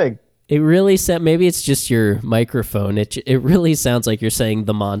same thing. it really maybe it's just your microphone. It really sounds like you're saying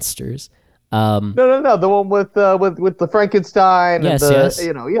the monsters. No, the one with the Frankenstein. Yes,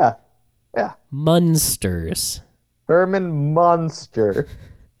 and yes. Yeah. Munsters. Herman Munster.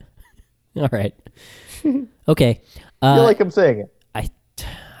 All right. Okay. I feel like I'm saying it.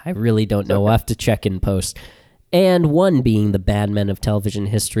 I really don't know. We'll have to check in post. And one being the bad men of television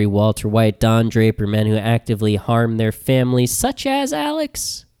history, Walter White, Don Draper, men who actively harm their families, such as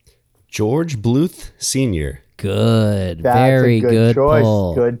Alex. George Bluth Sr. Good. That's Very a good good choice.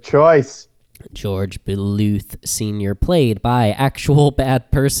 pull. Good choice. George Bluth Sr., played by actual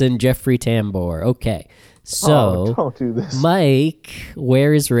bad person Jeffrey Tambor. Okay. So, Don't do this. Mike,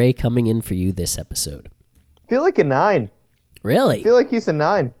 where is Ray coming in for you this episode? I feel like a 9. Really? I feel like he's a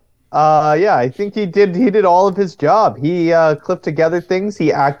 9. Yeah, I think he did all of his job. He clipped together things.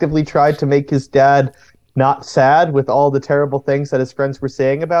 He actively tried to make his dad not sad with all the terrible things that his friends were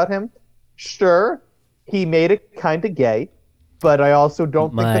saying about him. Sure, he made it kind of gay, but I also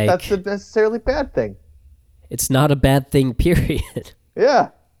don't think that that's a necessarily bad thing. It's not a bad thing, period. Yeah.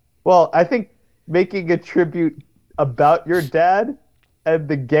 Well, I think making a tribute about your dad and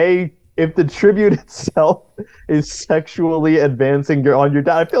the gay, if the tribute itself is sexually advancing on your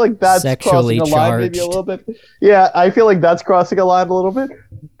dad, I feel like that's Sexually crossing a line maybe a charged. little bit. Yeah, I feel like that's crossing a line a little bit.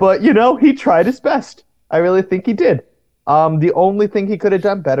 But, he tried his best. I really think he did. The only thing he could have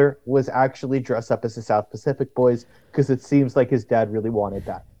done better was actually dress up as the South Pacific Boys, because it seems like his dad really wanted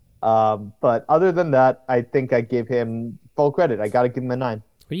that. But other than that, I think I give him full credit. I got to give him a 9.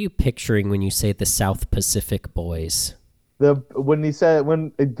 What are you picturing when you say the South Pacific Boys? When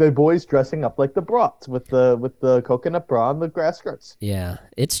the boys dressing up like the brats with the coconut bra and the grass skirts. Yeah,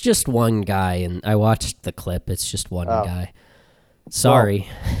 it's just one guy, and I watched the clip. It's just one guy. Sorry.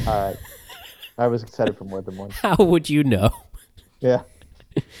 All right. I was excited for more than one. How would you know? Yeah.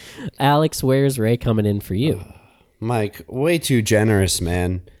 Alex, where's Ray coming in for you? Mike, way too generous,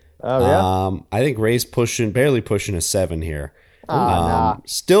 man. Oh yeah. I think Ray's barely pushing a 7 here. Nah.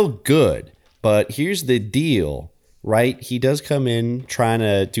 Still good, but here's the deal, right? He does come in trying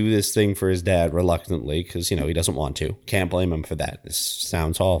to do this thing for his dad reluctantly because, he doesn't want to. Can't blame him for that. This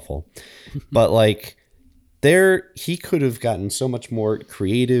sounds awful. But, like, he could have gotten so much more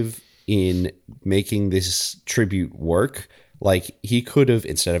creative in making this tribute work. Like, he could have,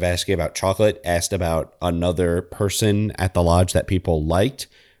 instead of asking about chocolate, asked about another person at the lodge that people liked.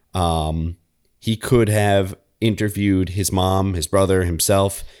 He could have interviewed his mom, his brother,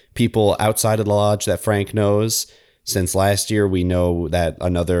 himself, people outside of the lodge that Frank knows. Since last year, we know that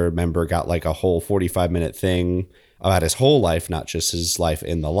another member got like a whole 45-minute thing about his whole life, not just his life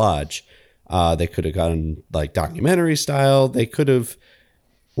in the lodge. They could have gone like documentary style. They could have,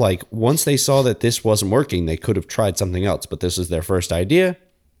 like, once they saw that this wasn't working, they could have tried something else. But this was their first idea.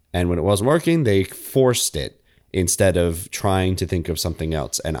 And when it wasn't working, they forced it instead of trying to think of something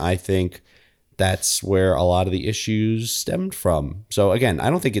else. And I think that's where a lot of the issues stemmed from. So again, I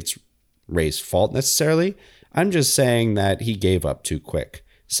don't think it's Ray's fault necessarily. I'm just saying that he gave up too quick.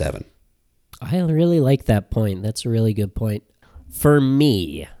 7. I really like that point. That's a really good point. For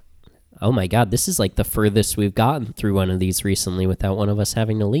me, oh my God, this is like the furthest we've gotten through one of these recently without one of us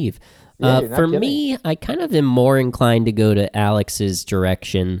having to leave. Yeah, you're not for kidding. me, I kind of am more inclined to go to Alex's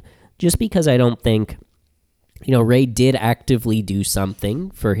direction just because I don't think, Ray did actively do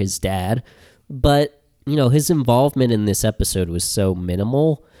something for his dad, but, his involvement in this episode was so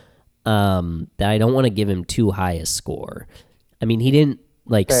minimal that I don't want to give him too high a score. I mean, he didn't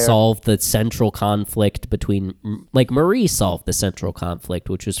Fair. solve the central conflict between, Marie solved the central conflict,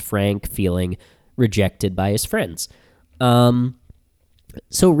 which was Frank feeling rejected by his friends.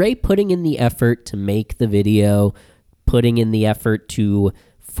 So Ray putting in the effort to make the video, putting in the effort to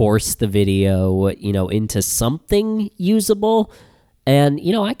force the video, into something usable. And,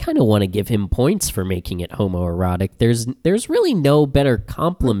 I kind of want to give him points for making it homoerotic. There's really no better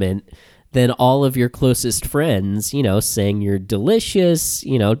compliment than all of your closest friends, saying you're delicious,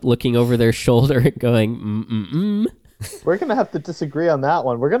 looking over their shoulder and going, We're gonna have to disagree on that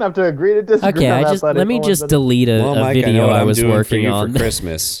one. We're gonna have to agree to disagree. Okay, on that, buddy. let me Hold on, just buddy. delete a Mike, I know video what I I'm was doing for working you on. for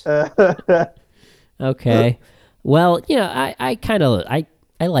Christmas. Okay. Well, I kind of I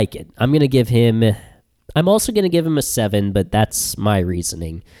like it. I'm also going to give him a 7, but that's my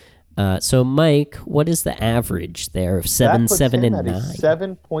reasoning. So Mike, what is the average there of 7, That puts 7, him and at a 9?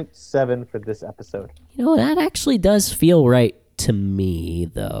 7.7 for this episode. That actually does feel right to me,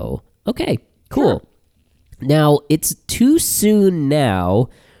 though. Okay, cool. Now, it's too soon now.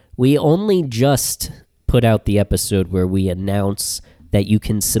 We only just put out the episode where we announce that you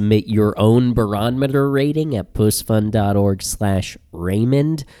can submit your own barometer rating at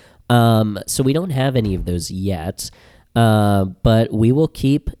postfund.org/Raymond. So we don't have any of those yet, but we will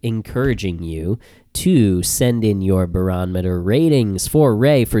keep encouraging you to send in your barometer ratings for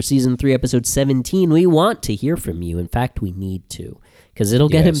Ray for Season 3, Episode 17. We want to hear from you. In fact, we need to, because it'll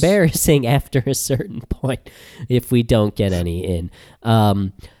get Yes. embarrassing after a certain point if we don't get any in.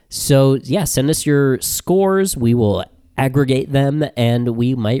 So, send us your scores. We will aggregate them, and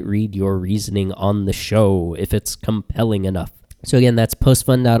we might read your reasoning on the show if it's compelling enough. So again, that's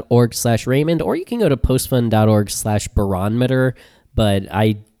postfund.org/Raymond, or you can go to postfund.org/barometer, but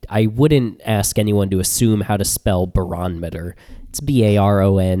I wouldn't ask anyone to assume how to spell barometer. It's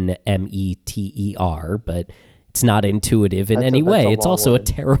BARONMETER, but it's not intuitive in any way. It's long also word. a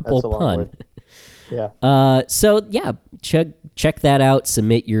terrible That's a long pun. word. Yeah. Check that out.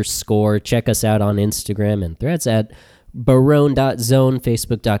 Submit your score. Check us out on Instagram and Threads at barone.zone,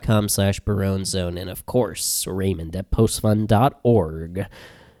 facebook.com/baronezone, and of course, Raymond at postfund.org.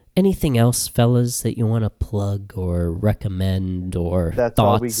 Anything else, fellas, that you want to plug or recommend, or That's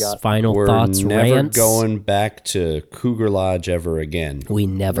all we thoughts, got. final We're thoughts, never rants? going back to Cougar Lodge ever again. We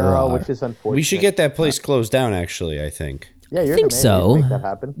never No, are. which is unfortunate. We should get that place closed down, actually, I think. Yeah, you're I think the man. so. You can make that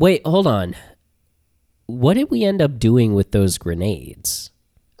happen. Wait, hold on. What did we end up doing with those grenades?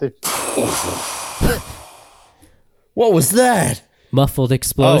 The- What was that? Muffled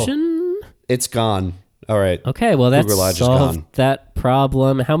explosion? It's gone. All right. Okay, well, that Cougar Lodge is solved gone. that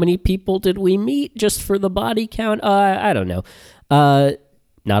problem. How many people did we meet just for the body count? I don't know.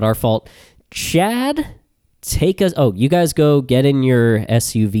 Not our fault. Chad, take us. Oh, you guys go get in your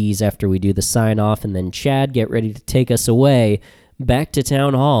SUVs after we do the sign off, and then Chad, get ready to take us away back to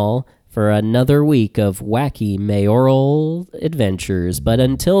Town Hall for another week of wacky mayoral adventures. But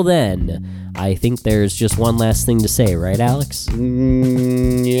until then, I think there's just one last thing to say, right, Alex?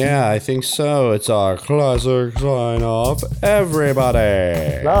 Yeah, I think so. It's our classic sign off.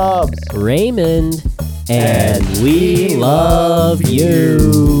 Everybody. Clubs. Raymond and we love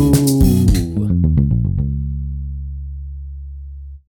you.